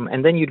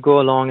 And then you'd go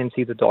along and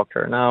see the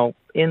doctor. Now,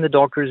 in the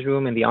doctor's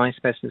room, in the eye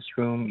specialist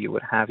room, you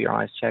would have your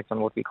eyes checked on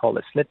what we call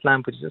a slit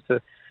lamp, which is just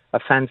a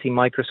fancy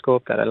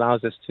microscope that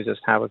allows us to just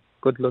have a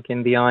good look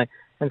in the eye.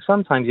 And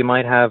sometimes you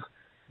might have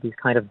these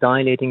kind of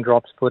dilating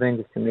drops put in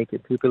just to make your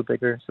pupil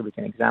bigger, so we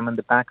can examine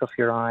the back of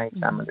your eye,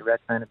 examine the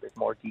retina in a bit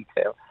more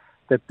detail.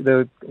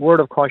 The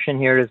word of caution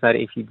here is that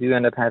if you do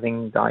end up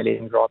having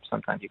dilating drops,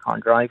 sometimes you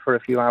can't drive for a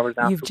few hours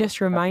afterwards. You've just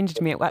reminded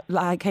me.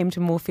 I came to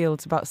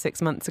Moorfields about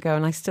 6 months ago,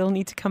 and I still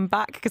need to come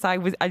back because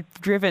I'd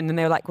driven, and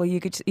they were like, "Well,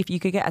 if you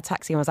could get a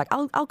taxi," and I was like,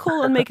 "I'll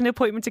call and make an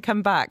appointment to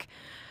come back."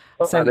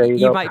 So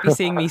you might be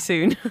seeing me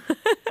soon.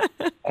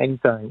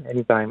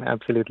 Anytime,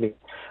 absolutely.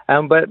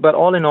 But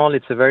all in all,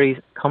 it's a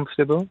very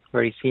comfortable,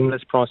 very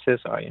seamless process.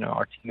 Our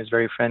team is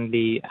very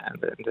friendly,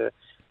 and the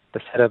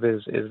setup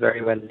is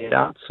very well laid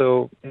out.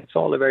 So it's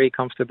all a very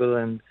comfortable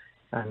and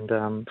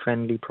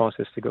friendly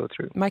process to go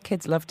through. My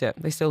kids loved it.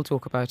 They still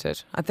talk about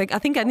it. I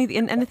think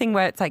anything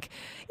where it's like,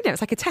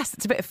 it's like a test.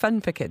 It's a bit of fun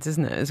for kids,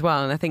 isn't it, as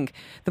well? And I think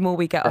the more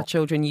we get our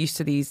children used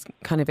to these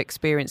kind of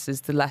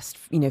experiences, the less,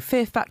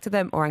 fear factor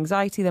them or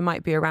anxiety there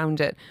might be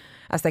around it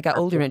as they get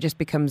older, and it just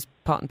becomes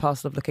part and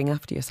parcel of looking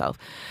after yourself.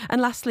 And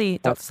lastly,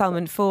 Dr.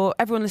 Salman, for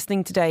everyone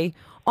listening today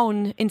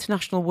on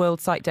International World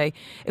Sight Day,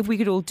 if we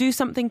could all do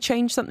something,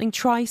 change something,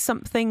 try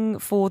something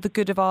for the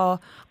good of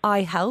our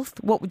eye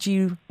health, what would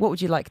you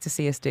like to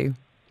see us do?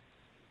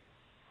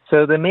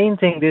 So the main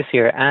thing this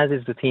year, as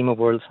is the theme of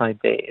World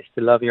Sight Day, is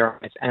to love your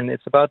eyes. And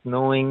it's about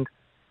knowing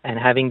and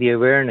having the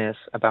awareness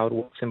about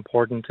what's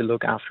important to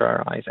look after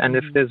our eyes. And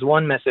if there's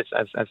one message,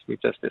 as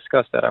we've just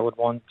discussed, that I would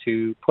want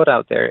to put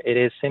out there, it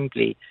is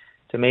simply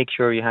to make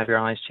sure you have your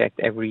eyes checked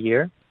every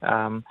year.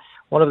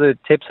 One of the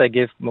tips I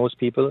give most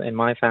people in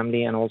my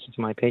family and also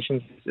to my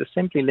patients is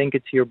simply link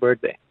it to your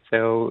birthday.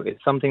 So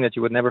it's something that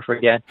you would never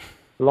forget.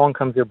 Along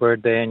comes your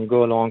birthday and you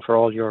go along for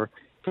all your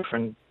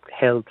different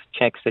health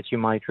checks that you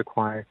might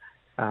require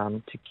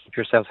to keep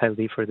yourself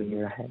healthy for the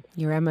year ahead.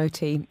 Your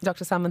MOT.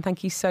 Dr. Salman,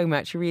 thank you so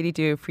much. I really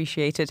do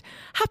appreciate it.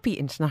 Happy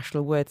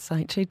International World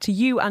Sight Day to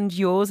you and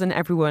yours and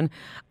everyone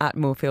at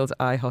Moorfields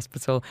Eye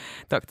Hospital.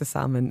 Dr.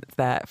 Salman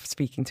there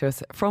speaking to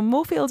us from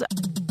Moorfields.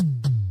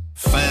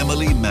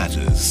 Family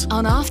Matters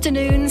on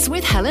Afternoons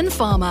with Helen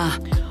Farmer.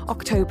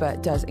 October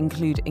does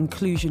include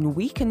Inclusion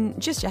Week, and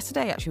just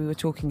yesterday actually we were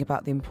talking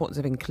about the importance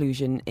of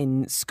inclusion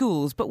in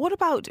schools. But what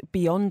about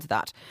beyond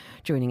that?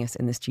 Joining us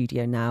in the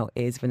studio now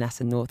is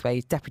Vanessa Northway,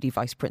 Deputy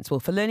Vice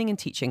Principal for Learning and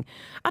Teaching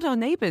at our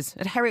neighbours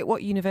at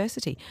Heriot-Watt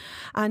University.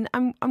 And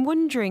I'm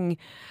wondering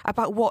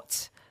about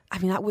what...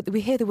 we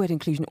hear the word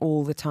inclusion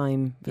all the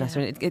time,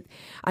 Vanessa,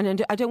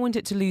 and I don't want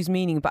it to lose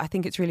meaning, but I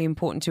think it's really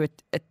important to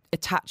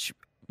attach,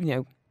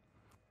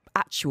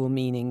 actual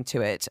meaning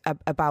to it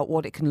about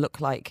what it can look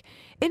like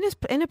in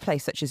a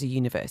place such as a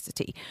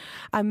university.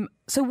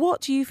 So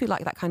what do you feel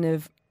like that kind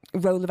of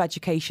role of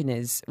education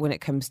is when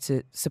it comes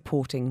to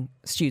supporting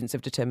students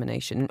of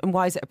determination, and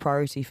why is it a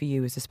priority for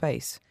you as a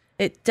space?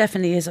 It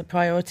definitely is a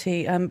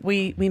priority.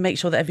 We make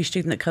sure that every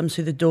student that comes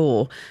through the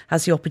door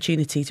has the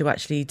opportunity to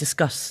actually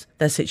discuss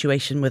their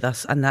situation with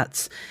us, and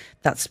that's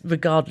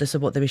regardless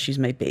of what their issues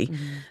may be.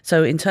 Mm-hmm.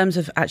 So in terms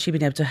of actually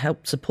being able to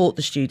help support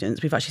the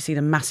students, we've actually seen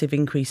a massive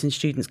increase in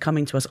students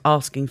coming to us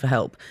asking for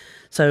help.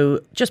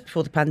 So just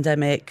before the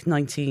pandemic,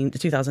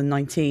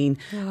 2019,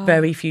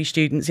 very few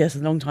students, yes, a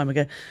long time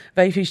ago,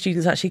 very few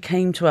students actually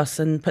came to us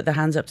and put their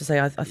hands up to say,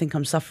 I think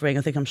I'm suffering,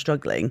 I think I'm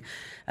struggling.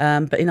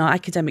 But in our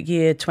academic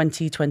year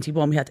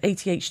 2021, we had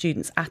 88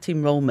 students at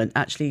enrolment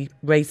actually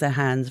raise their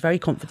hands very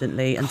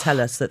confidently and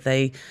tell us that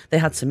they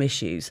had some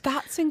issues.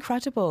 That's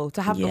incredible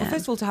to have,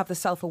 first of all, to have the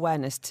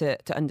self-awareness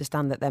to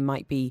understand that there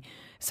might be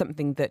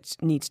something that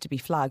needs to be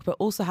flagged, but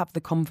also have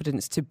the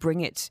confidence to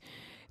bring it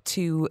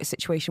to a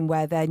situation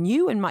where they're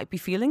new and might be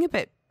feeling a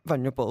bit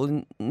vulnerable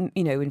and,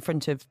 in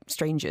front of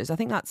strangers. I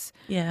think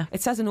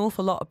it says an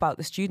awful lot about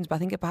the students, but I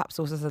think it perhaps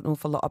also says an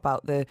awful lot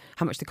about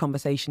how much the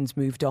conversation's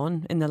moved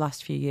on in the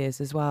last few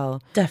years as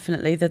well.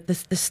 Definitely.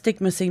 The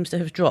stigma seems to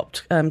have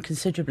dropped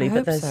considerably,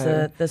 but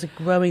there's a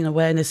growing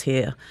awareness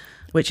here,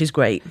 which is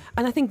great.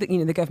 And I think that,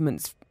 the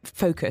government's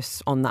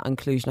focus on that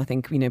inclusion, I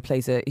think,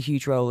 plays a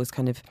huge role as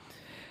kind of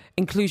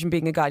inclusion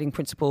being a guiding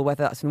principle,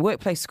 whether that's in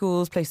workplace,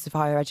 schools, places of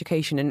higher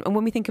education. And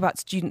when we think about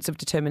students of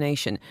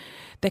determination,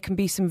 there can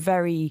be some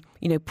very,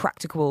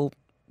 practical,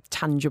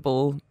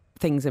 tangible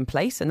things in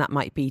place, and that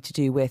might be to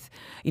do with,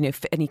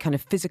 any kind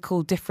of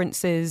physical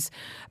differences,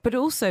 but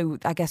also,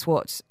 I guess,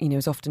 what,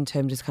 is often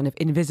termed as kind of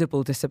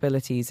invisible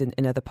disabilities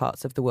in other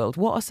parts of the world.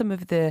 What are some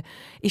of the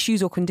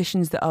issues or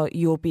conditions that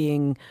you're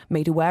being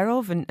made aware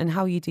of, and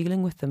how are you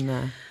dealing with them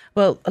there?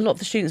 Well, a lot of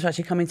the students are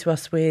actually coming to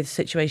us with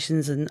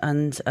situations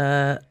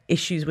and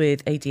issues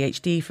with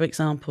ADHD, for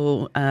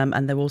example,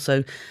 and they're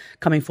also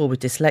coming forward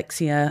with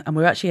dyslexia, and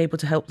we're actually able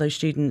to help those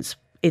students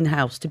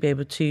in-house to be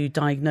able to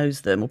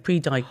diagnose them or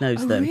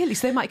pre-diagnose them. Really?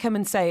 So they might come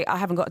and say, I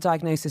haven't got a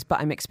diagnosis, but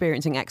I'm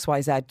experiencing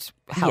XYZ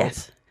help.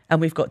 Yes. And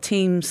we've got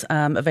teams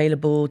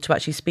available to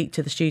actually speak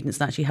to the students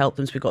and actually help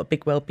them. So we've got a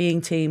big wellbeing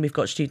team, we've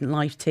got a student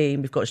life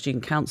team, we've got a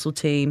student council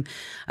team,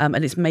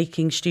 and it's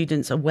making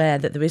students aware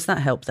that there is that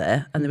help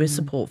there and there is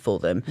support for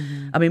them.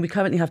 Mm-hmm. I mean, we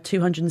currently have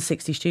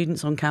 260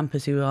 students on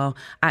campus who are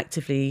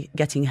actively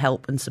getting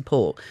help and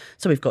support.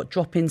 So we've got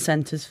drop-in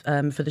centres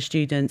for the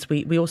students.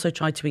 We also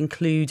try to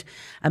include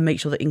and make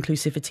sure that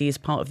inclusivity is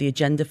part of the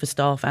agenda for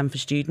staff and for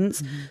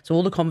students. Mm-hmm. So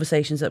all the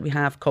conversations that we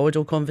have,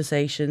 corridor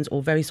conversations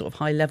or very sort of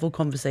high-level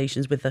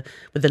conversations with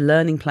the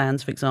learning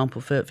plans, for example,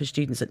 for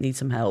students that need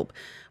some help,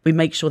 we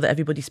make sure that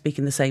everybody's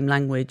speaking the same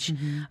language.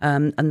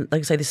 Mm-hmm. And like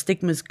I say, the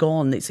stigma's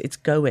gone, it's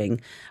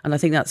going. And I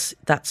think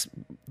that's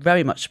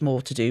very much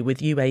more to do with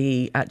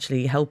UAE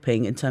actually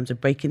helping in terms of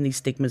breaking these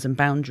stigmas and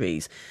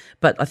boundaries.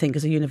 But I think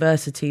as a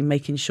university,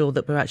 making sure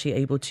that we're actually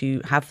able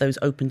to have those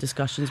open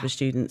discussions with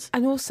students.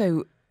 And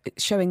also,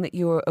 showing that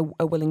you're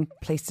a willing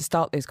place to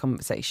start those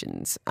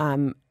conversations.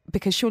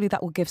 Because surely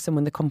that will give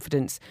someone the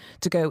confidence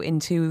to go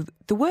into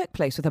the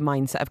workplace with a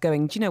mindset of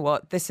going, do you know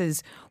what, this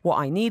is what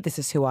I need, this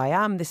is who I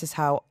am, this is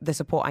how the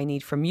support I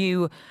need from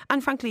you.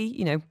 And frankly,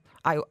 you know,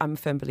 I'm a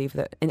firm believer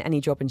that in any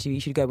job interview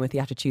you should go in with the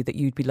attitude that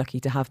you'd be lucky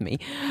to have me.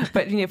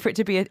 But you know, for it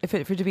to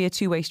be a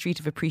two-way street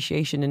of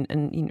appreciation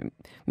and you know,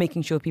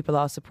 making sure people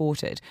are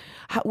supported.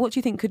 What do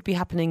you think could be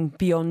happening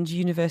beyond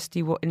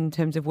university? What in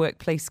terms of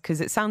workplace?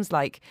 Because it sounds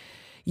like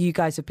you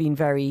guys have been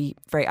very,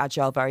 very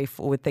agile, very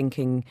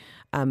forward-thinking,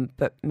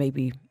 but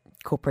maybe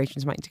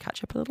corporations might need to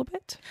catch up a little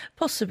bit.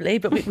 Possibly,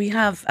 but we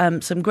have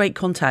some great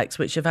contacts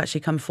which have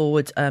actually come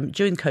forward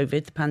during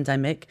COVID, the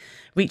pandemic,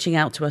 reaching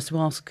out to us to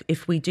ask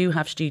if we do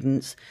have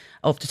students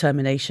of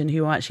determination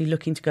who are actually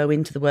looking to go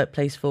into the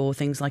workplace for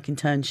things like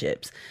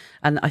internships.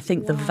 And I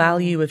think the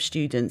value of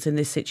students in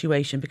this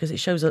situation, because it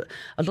shows a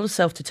lot of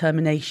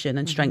self-determination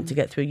and strength to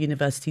get through a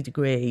university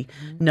degree,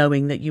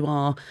 knowing that you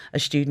are a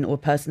student or a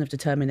person of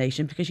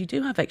determination, because you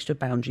do have extra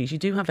boundaries, you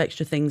do have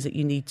extra things that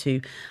you need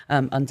to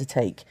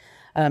undertake.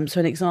 So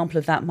an example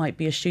of that might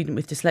be a student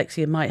with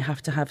dyslexia might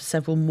have to have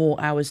several more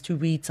hours to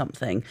read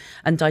something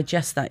and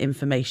digest that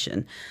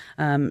information.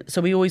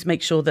 So we always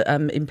make sure that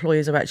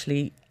employers are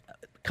actually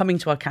coming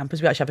to our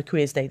campus. We actually have a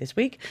careers day this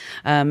week,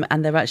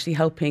 and they're actually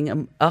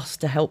helping us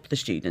to help the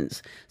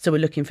students. So we're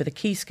looking for the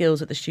key skills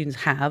that the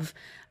students have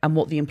and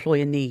what the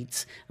employer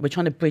needs. And we're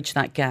trying to bridge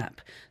that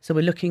gap. So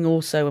we're looking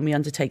also, and we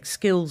undertake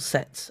skills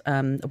sets,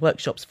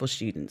 workshops for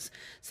students.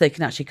 So they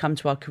can actually come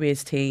to our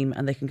careers team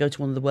and they can go to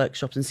one of the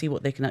workshops and see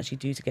what they can actually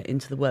do to get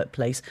into the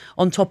workplace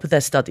on top of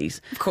their studies.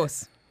 Of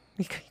course.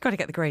 You've got to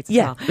get the grades as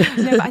well.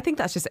 No, but I think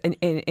that's just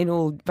in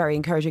all very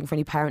encouraging for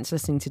any parents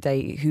listening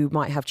today who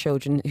might have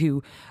children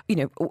who, you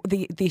know,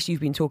 the issue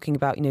you've been talking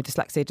about, you know,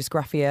 dyslexia,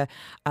 dysgraphia,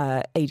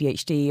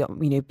 ADHD,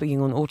 you know,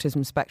 being on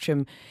autism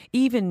spectrum,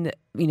 even,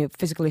 you know,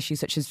 physical issues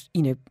such as,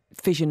 you know,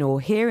 vision or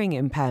hearing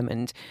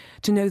impairment,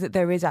 to know that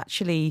there is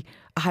actually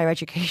a higher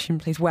education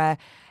place where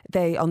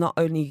they are not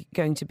only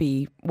going to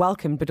be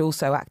welcomed but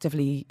also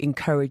actively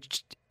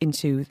encouraged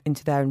into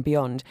there and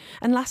beyond.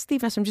 And lastly,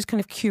 Vanessa, I'm just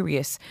kind of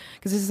curious,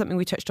 because this is something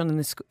we touched on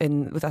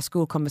with our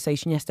school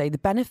conversation yesterday, the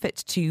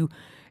benefit to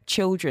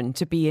children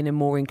to be in a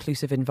more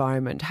inclusive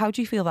environment. How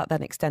do you feel that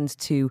then extends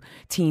to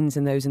teens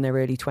and those in their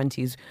early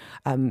 20s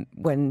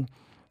when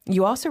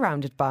you are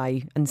surrounded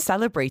by and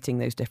celebrating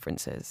those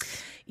differences?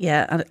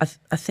 Yeah, and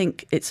I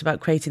think it's about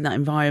creating that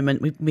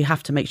environment. We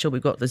have to make sure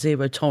we've got the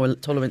zero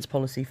tolerance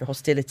policy for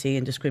hostility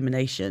and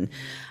discrimination.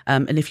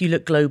 And if you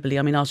look globally,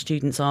 I mean, our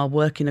students are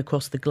working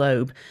across the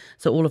globe.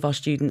 So all of our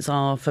students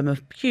are from a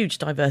huge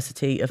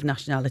diversity of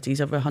nationalities,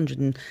 over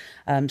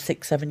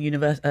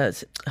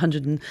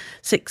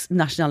 106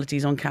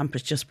 nationalities on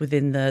campus just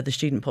within the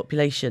student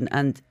population.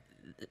 And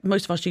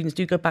most of our students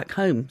do go back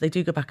home. They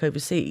do go back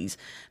overseas.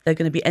 They're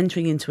going to be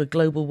entering into a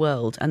global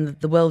world, and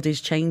the world is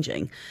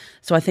changing.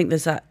 So I think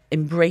there's that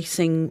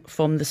embracing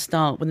from the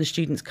start when the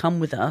students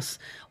come with us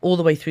all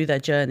the way through their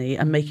journey,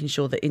 and making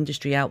sure that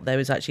industry out there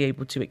is actually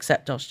able to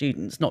accept our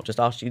students, not just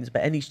our students,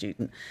 but any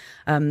student.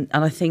 And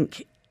I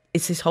think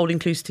it's this whole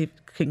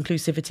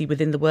inclusivity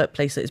within the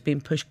workplace that is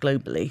being pushed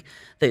globally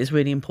that is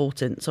really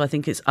important. So I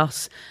think it's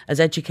us as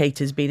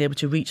educators being able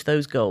to reach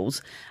those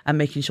goals and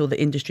making sure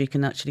that industry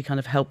can actually kind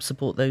of help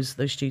support those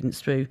students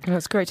through. Well,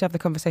 it's great to have the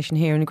conversation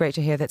here, and great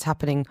to hear that's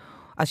happening,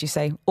 as you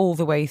say, all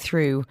the way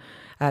through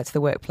to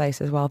the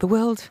workplace as well. The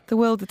world,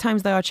 the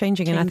times they are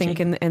changing. And I think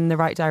in the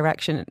right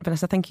direction.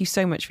 Vanessa, thank you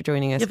so much for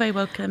joining us. You're very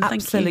welcome.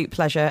 Absolute Thank you.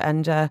 Pleasure,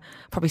 and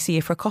probably see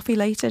you for a coffee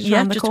later.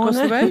 Around the just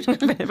corner. across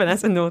the road.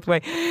 Vanessa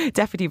Northway,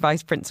 Deputy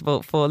Vice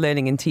Principal for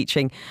Learning and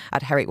Teaching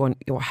at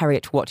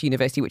Heriot-Watt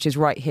University, which is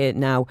right here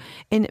now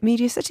in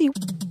Media City.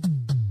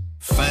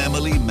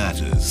 Family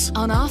Matters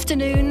On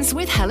Afternoons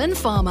with Helen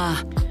Farmer.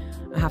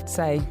 I have to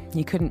say,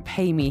 you couldn't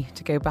pay me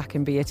to go back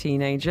and be a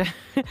teenager.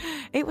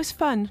 It was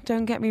fun,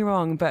 don't get me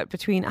wrong, but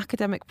between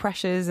academic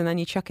pressures and then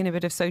you chuck in a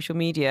bit of social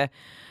media,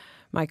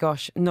 my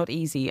gosh, not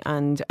easy,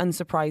 and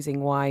unsurprising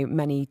why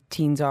many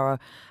teens are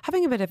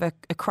having a bit of a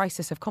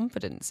crisis of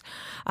confidence.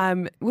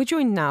 We're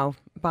joined now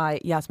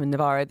by Yasmin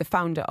Navarro, the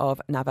founder of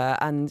NAVA,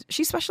 and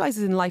she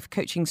specialises in life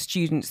coaching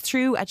students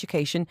through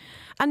education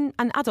and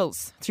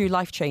adults through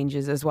life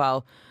changes as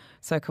well.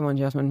 So come on,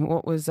 Yasmin,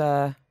 what was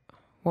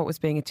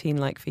being a teen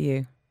like for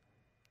you?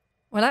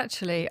 Well,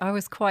 actually, I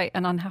was quite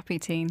an unhappy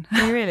teen.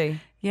 Oh, really?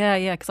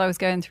 Yeah, because I was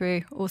going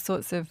through all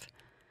sorts of...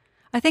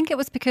 I think it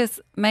was because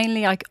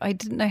mainly I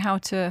didn't know how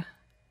to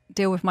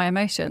deal with my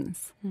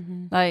emotions.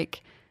 Mm-hmm.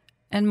 Like,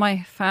 in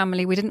my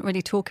family, we didn't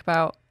really talk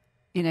about,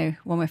 you know,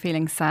 when we're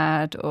feeling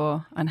sad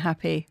or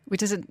unhappy. We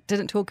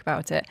didn't talk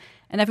about it.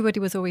 And everybody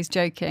was always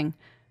joking,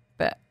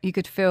 but you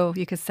could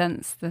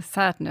sense the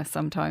sadness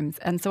sometimes.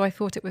 And so I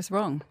thought it was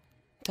wrong.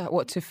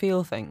 What, to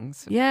feel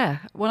things? Yeah,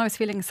 when I was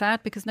feeling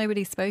sad because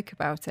nobody spoke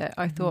about it,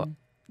 I thought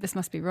this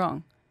must be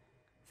wrong.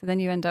 So then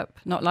you end up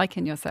not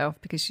liking yourself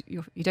because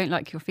you don't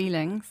like your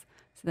feelings.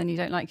 So then you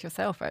don't like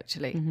yourself,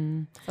 actually.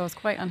 Mm-hmm. So I was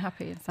quite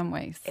unhappy in some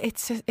ways.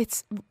 It's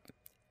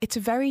it's a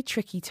very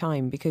tricky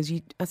time because,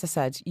 as I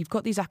said, you've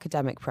got these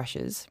academic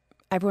pressures.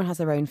 Everyone has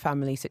their own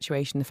family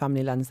situation, the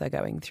family lens they're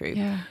going through.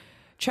 Yeah.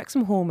 Check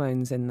some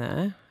hormones in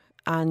there.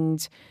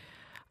 And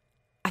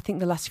I think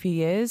the last few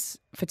years,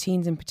 for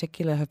teens in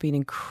particular, have been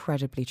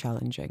incredibly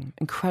challenging.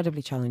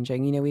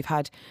 You know, we've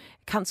had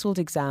cancelled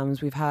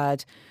exams. We've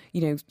had,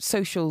 you know,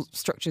 social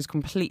structures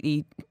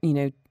completely, you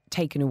know,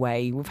 taken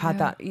away. We've had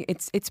that.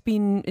 It's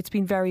been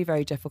very,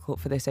 very difficult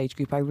for this age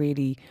group, I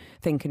really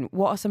think. And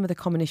what are some of the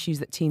common issues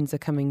that teens are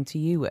coming to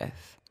you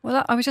with?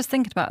 Well, I was just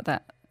thinking about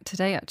that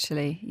today,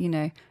 actually. You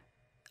know,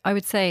 I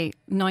would say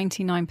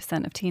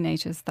 99% of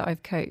teenagers that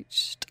I've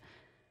coached,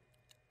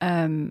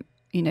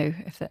 you know,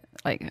 if they're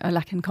like are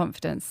lacking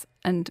confidence.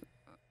 And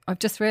I've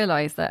just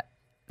realised that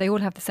they all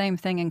have the same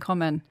thing in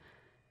common.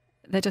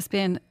 They're just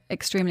being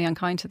extremely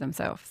unkind to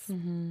themselves.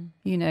 Mm-hmm.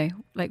 You know,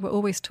 like we're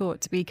always taught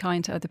to be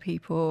kind to other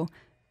people,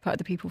 put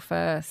other people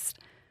first.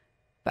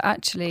 But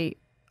actually,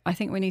 I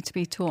think we need to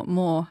be taught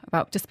more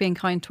about just being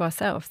kind to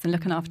ourselves and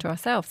looking after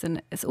ourselves.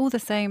 And it's all the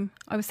same.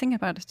 I was thinking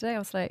about it today. I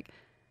was like,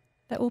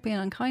 they're all being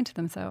unkind to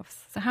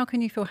themselves. So how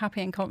can you feel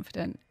happy and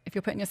confident if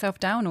you're putting yourself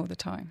down all the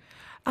time?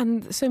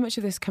 And so much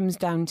of this comes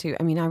down to,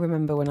 I mean, I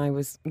remember when I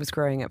was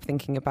growing up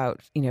thinking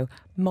about, you know,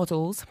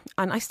 models,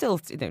 and I still,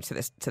 you know, to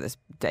this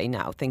day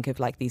now think of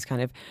like these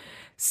kind of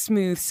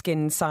smooth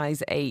skin,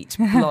 size 8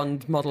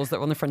 blonde models that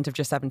were on the front of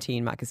Just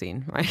 17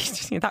 magazine, right?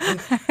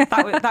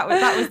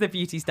 that was the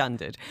beauty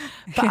standard.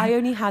 But I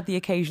only had the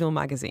occasional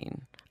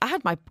magazine. I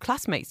had my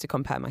classmates to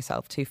compare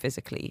myself to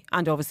physically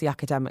and obviously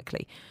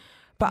academically,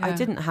 but I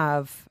didn't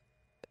have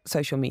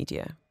social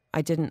media.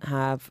 I didn't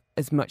have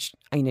as much,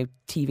 you know,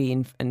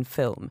 TV and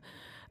film.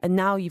 And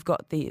now you've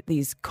got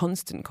these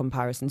constant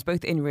comparisons,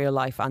 both in real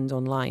life and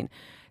online.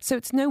 So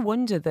it's no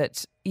wonder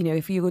that, you know,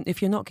 if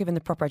you're not given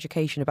the proper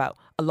education about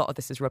a lot of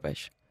this is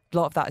rubbish. A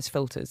lot of that is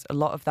filters. A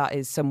lot of that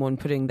is someone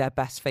putting their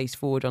best face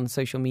forward on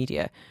social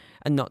media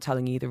and not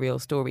telling you the real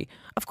story.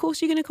 Of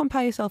course, you're going to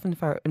compare yourself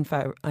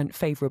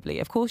unfavourably.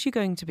 Of course, you're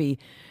going to be,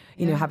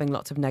 you know, having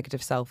lots of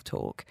negative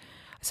self-talk.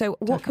 So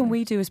what can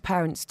we do as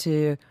parents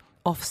to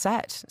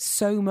offset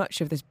so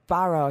much of this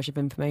barrage of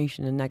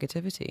information and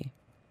negativity?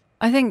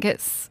 I think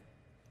it's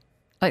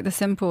like the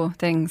simple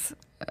things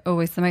are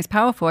always the most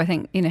powerful. I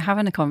think, you know,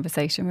 having a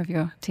conversation with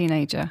your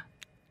teenager,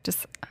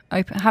 just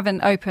having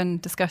open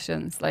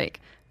discussions, like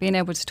being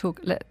able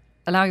to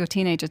allow your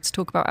teenager to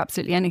talk about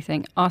absolutely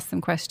anything, ask them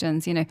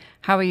questions, you know,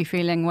 how are you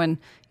feeling when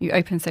you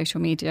open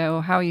social media,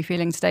 or how are you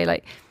feeling today?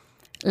 Like,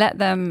 let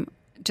them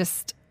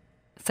just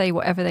say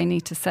whatever they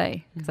need to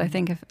say. Because I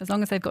think as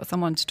long as they've got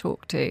someone to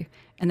talk to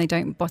and they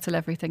don't bottle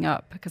everything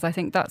up, because I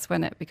think that's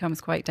when it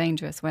becomes quite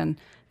dangerous, when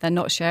they're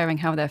not sharing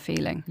how they're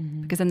feeling,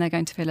 because then they're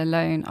going to feel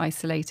alone,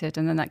 isolated,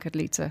 and then that could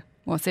lead to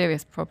more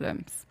serious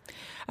problems.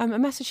 A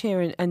message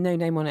here and no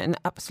name on it, and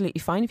absolutely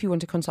fine if you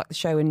want to contact the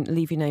show and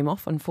leave your name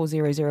off on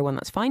 4001,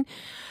 that's fine.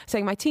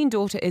 Saying, my teen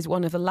daughter is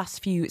one of the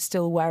last few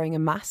still wearing a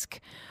mask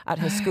at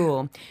her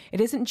school.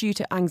 It isn't due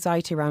to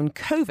anxiety around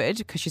COVID,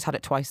 because she's had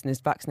it twice and is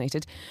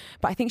vaccinated,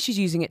 but I think she's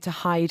using it to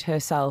hide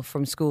herself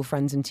from school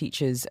friends and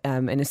teachers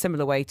in a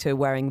similar way to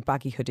wearing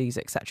baggy hoodies,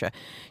 etc.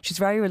 She's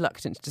very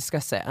reluctant to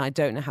discuss it, and I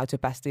don't know how to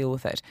best deal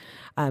with it.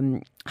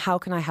 How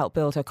can I help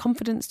build her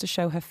confidence to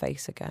show her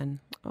face again?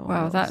 Oh,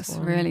 wow, that's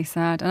really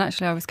sad. And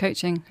actually, I was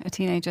coaching a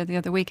teenager the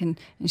other week, and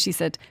she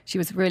said she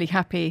was really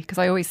happy, because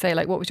I always say,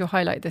 like, what was your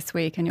highlight this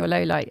week and your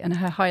low light? And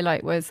her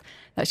highlight was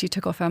that she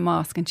took off her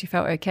mask and she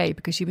felt okay,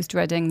 because she was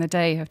dreading the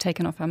day of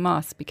taking off her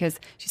mask, because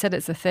she said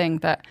it's a thing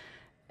that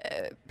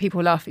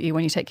people laugh at you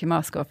when you take your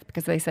mask off,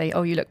 because they say,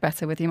 oh, you look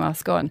better with your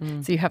mask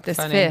on. So you have this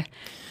fear.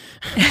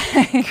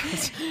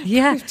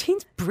 Yeah.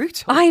 15's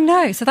brutal. I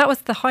know. So that was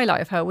the highlight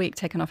of her week,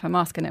 taking off her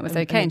mask, and it was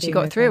okay, and she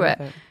got through it.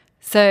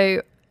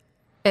 So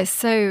it's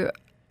so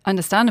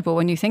understandable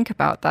when you think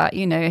about that.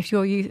 You know, if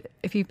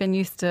you've been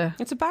used to,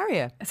 it's a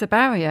barrier. It's a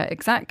barrier,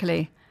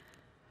 exactly.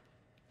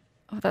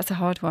 Oh, that's a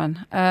hard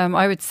one.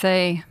 I would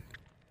say,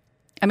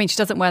 I mean, she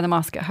doesn't wear the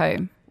mask at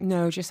home.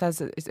 No, just says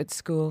it's at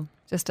school.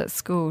 Just at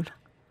school.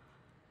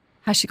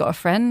 Has she got a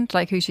friend,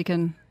 like, who she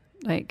can,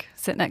 like,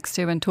 sit next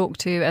to and talk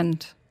to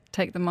and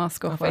take the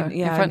mask off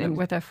in front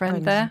with her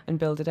friend there and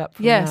build it up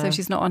from there. so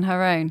she's not on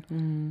her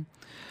own.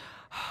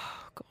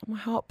 God, my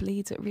heart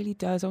bleeds. It really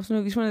does. I just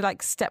want to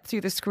like step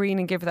through the screen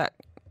and give that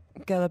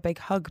girl a big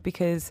hug,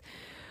 because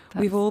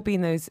we've all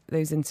been those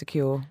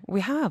insecure.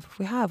 We have,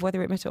 whether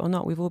we admit it or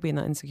not, we've all been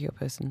that insecure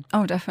person.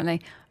 Oh,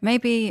 definitely.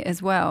 Maybe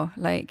as well,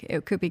 like,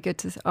 it could be good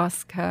to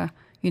ask her,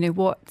 you know,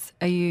 what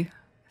are you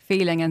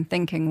feeling and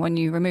thinking when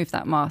you remove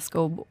that mask,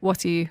 or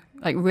what are you,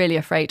 like, really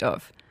afraid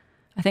of?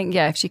 I think,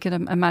 if she could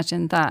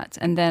imagine that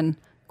and then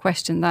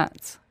question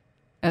that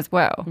as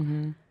well,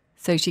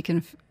 so she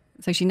can,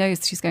 so she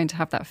knows she's going to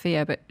have that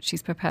fear, but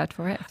she's prepared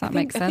for it. If that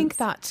makes sense. I think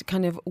that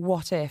kind of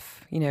what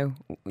if,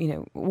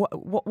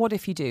 what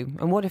if you do,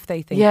 and what if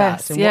they think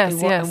that,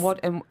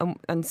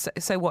 and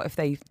so what if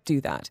they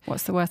do that?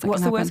 What's the worst?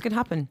 What's the worst could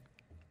happen?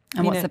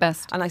 And what's the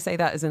best? And I say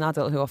that as an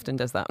adult who often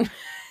does that.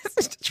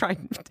 try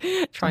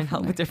and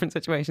help with different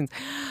situations.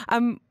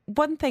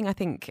 One thing I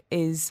think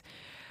is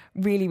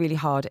really, really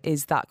hard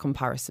is that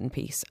comparison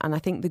piece. And I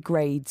think the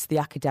grades, the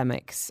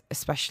academics,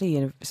 especially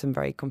in some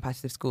very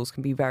competitive schools,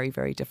 can be very,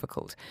 very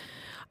difficult.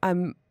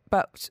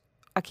 But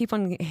I keep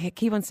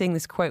on seeing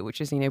this quote,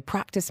 which is,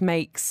 practice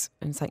makes,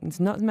 and it's like,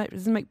 it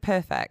doesn't make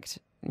perfect.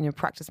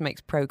 Practice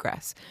makes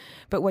progress.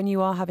 But when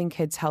you are having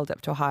kids held up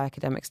to a high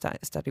academic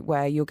study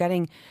where you're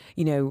getting,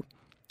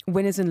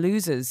 winners and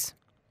losers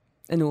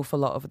an awful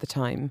lot of the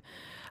time,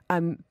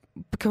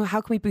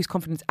 how can we boost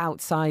confidence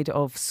outside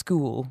of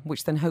school,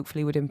 which then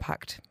hopefully would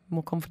impact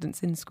more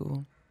confidence in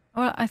school?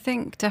 Well, I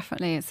think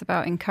definitely it's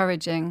about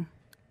encouraging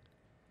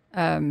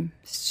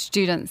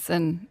students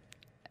and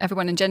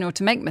everyone in general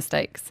to make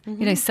mistakes.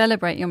 Mm-hmm.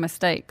 Celebrate your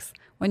mistakes.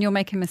 When you're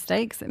making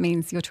mistakes, it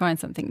means you're trying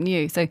something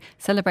new. So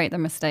celebrate the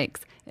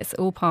mistakes. It's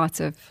all part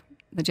of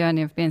the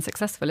journey of being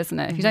successful, isn't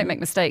it? If you don't make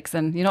mistakes,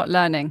 then you're not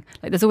learning.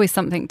 Like, there's always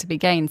something to be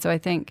gained. So I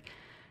think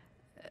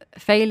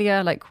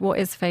failure, like, what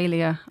is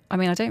failure? I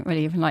mean, I don't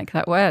really even like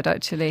that word,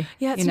 actually.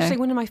 Yeah, it's actually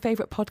one of my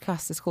favourite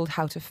podcasts is called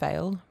How to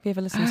Fail. Have you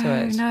ever listened to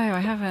it? No, I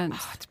haven't.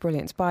 Oh, it's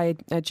brilliant. It's by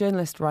a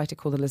journalist writer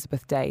called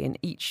Elizabeth Day, and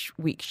each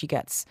week she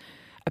gets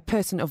a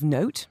person of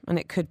note, and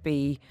it could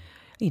be,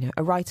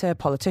 a writer, a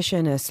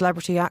politician, a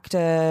celebrity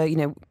actor,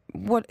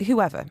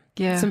 whoever.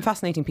 Yeah. Some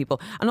fascinating people.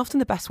 And often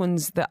the best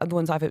ones, the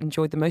ones I've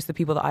enjoyed the most, the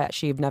people that I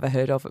actually have never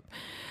heard of.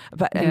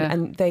 But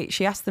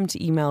she asked them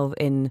to email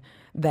in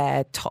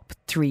their top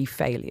 3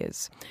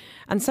 failures.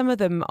 And some of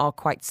them are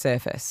quite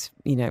surface,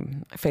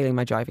 failing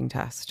my driving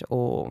test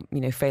or,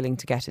 failing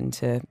to get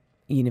into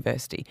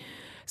university.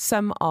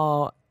 Some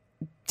are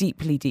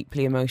deeply,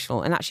 deeply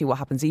emotional. And actually what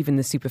happens, even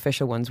the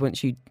superficial ones, when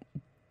she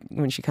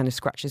kind of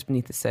scratches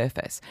beneath the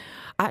surface,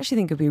 I actually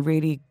think it'd be a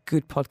really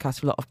good podcast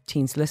for a lot of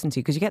teens to listen to,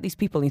 because you get these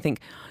people and you think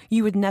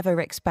you would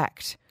never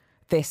expect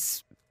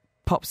this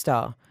pop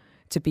star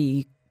to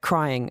be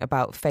crying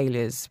about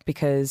failures,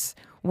 because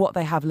what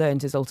they have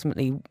learned is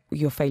ultimately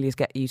your failures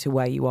get you to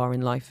where you are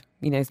in life.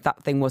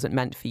 That thing wasn't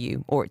meant for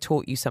you, or it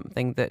taught you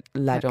something that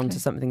led on to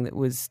something that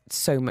was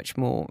so much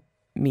more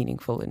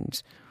meaningful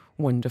and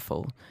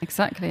wonderful.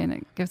 Exactly, and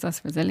it gives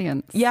us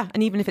resilience. Yeah,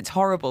 and even if it's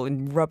horrible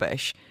and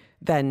rubbish,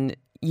 then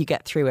you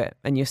get through it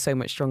and you're so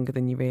much stronger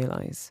than you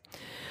realise.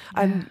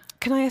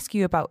 Can I ask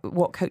you about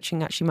what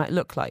coaching actually might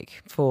look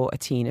like for a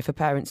teen? If a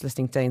parent's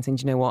listening today and saying,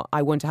 do you know what,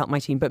 I want to help my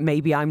teen, but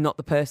maybe I'm not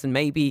the person,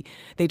 maybe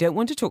they don't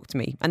want to talk to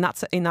me, and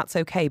that's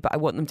okay, but I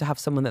want them to have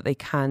someone that they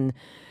can,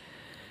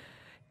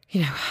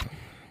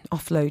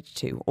 offload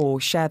to,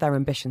 or share their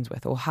ambitions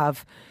with, or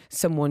have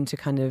someone to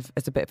kind of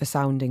as a bit of a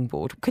sounding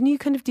board. Can you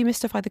kind of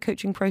demystify the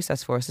coaching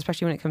process for us,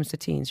 especially when it comes to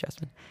teens,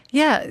 Jasmine?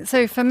 Yeah,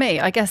 so for me,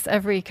 I guess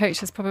every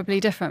coach is probably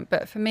different,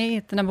 but for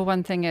me, the number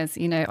one thing is,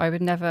 I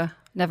would never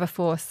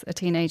force a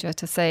teenager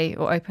to say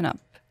or open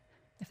up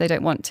if they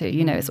don't want to.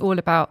 It's all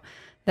about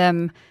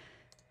them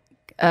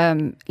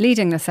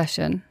leading the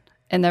session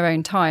in their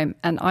own time,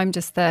 and I'm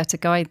just there to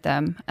guide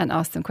them and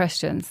ask them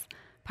questions.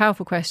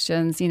 Powerful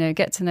questions,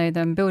 get to know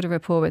them, build a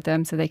rapport with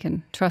them so they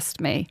can trust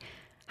me.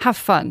 Have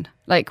fun.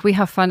 Like, we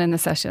have fun in the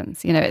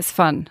sessions, it's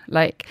fun.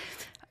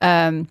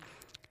 And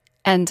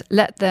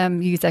let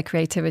them use their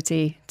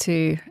creativity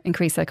to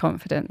increase their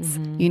confidence,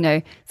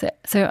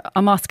 So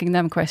I'm asking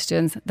them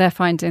questions, they're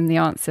finding the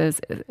answers.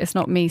 It's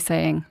not me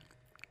saying,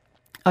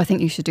 I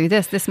think you should do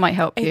this. This might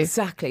help you.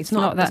 Exactly. It's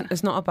not that.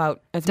 It's not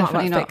about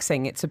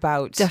fixing. It's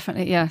about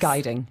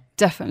guiding.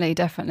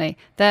 Definitely.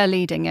 They're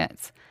leading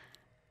it.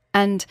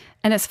 And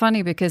it's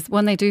funny because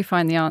when they do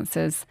find the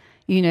answers,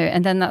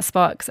 and then that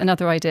sparks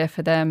another idea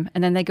for them,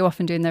 and then they go off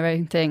and do their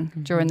own thing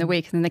during the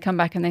week, and then they come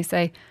back and they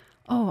say,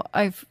 oh,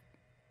 I've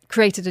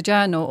created a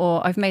journal,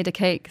 or I've made a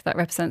cake that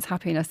represents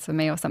happiness for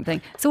me, or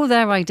something. It's all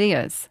their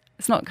ideas.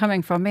 It's not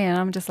coming from me, and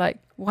I'm just like,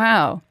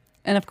 wow.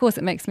 And of course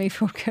it makes me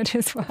feel good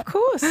as well. Of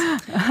course.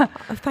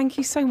 Thank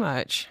you so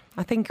much.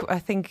 I think,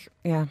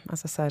 yeah,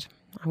 as I said,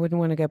 I wouldn't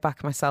want to go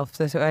back myself.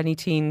 So to any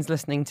teens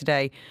listening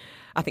today,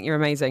 I think you're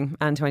amazing.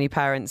 And to any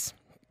parents,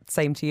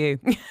 same to you.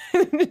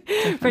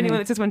 For anyone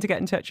that just wants to get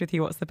in touch with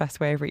you, what's the best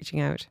way of reaching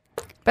out?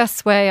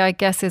 Best way, I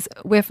guess, is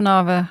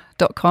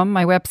withnava.com,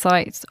 my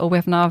website, or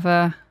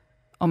withnava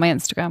on my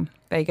Instagram.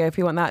 There you go. If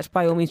you want that,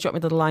 by all means, drop me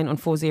a little line on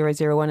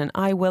 4001 and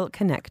I will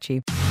connect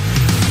you.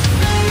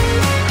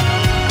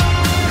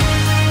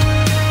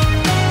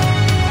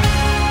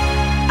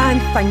 And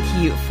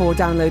thank you for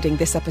downloading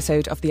this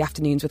episode of the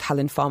Afternoons with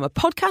Helen Farmer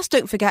podcast.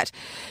 Don't forget,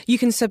 you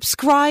can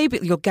subscribe.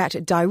 You'll get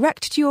it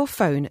direct to your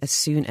phone as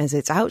soon as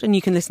it's out. And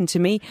you can listen to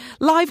me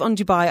live on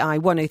Dubai Eye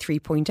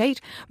 103.8,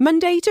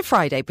 Monday to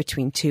Friday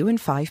between 2 and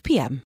 5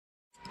 p.m.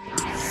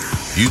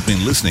 You've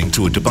been listening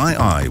to a Dubai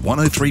Eye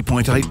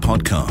 103.8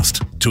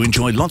 podcast. To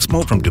enjoy lots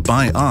more from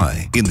Dubai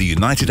Eye in the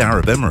United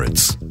Arab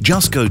Emirates,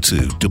 just go to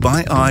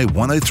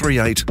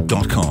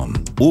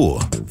DubaiEye1038.com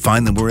or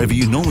find them wherever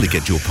you normally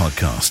get your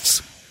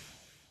podcasts.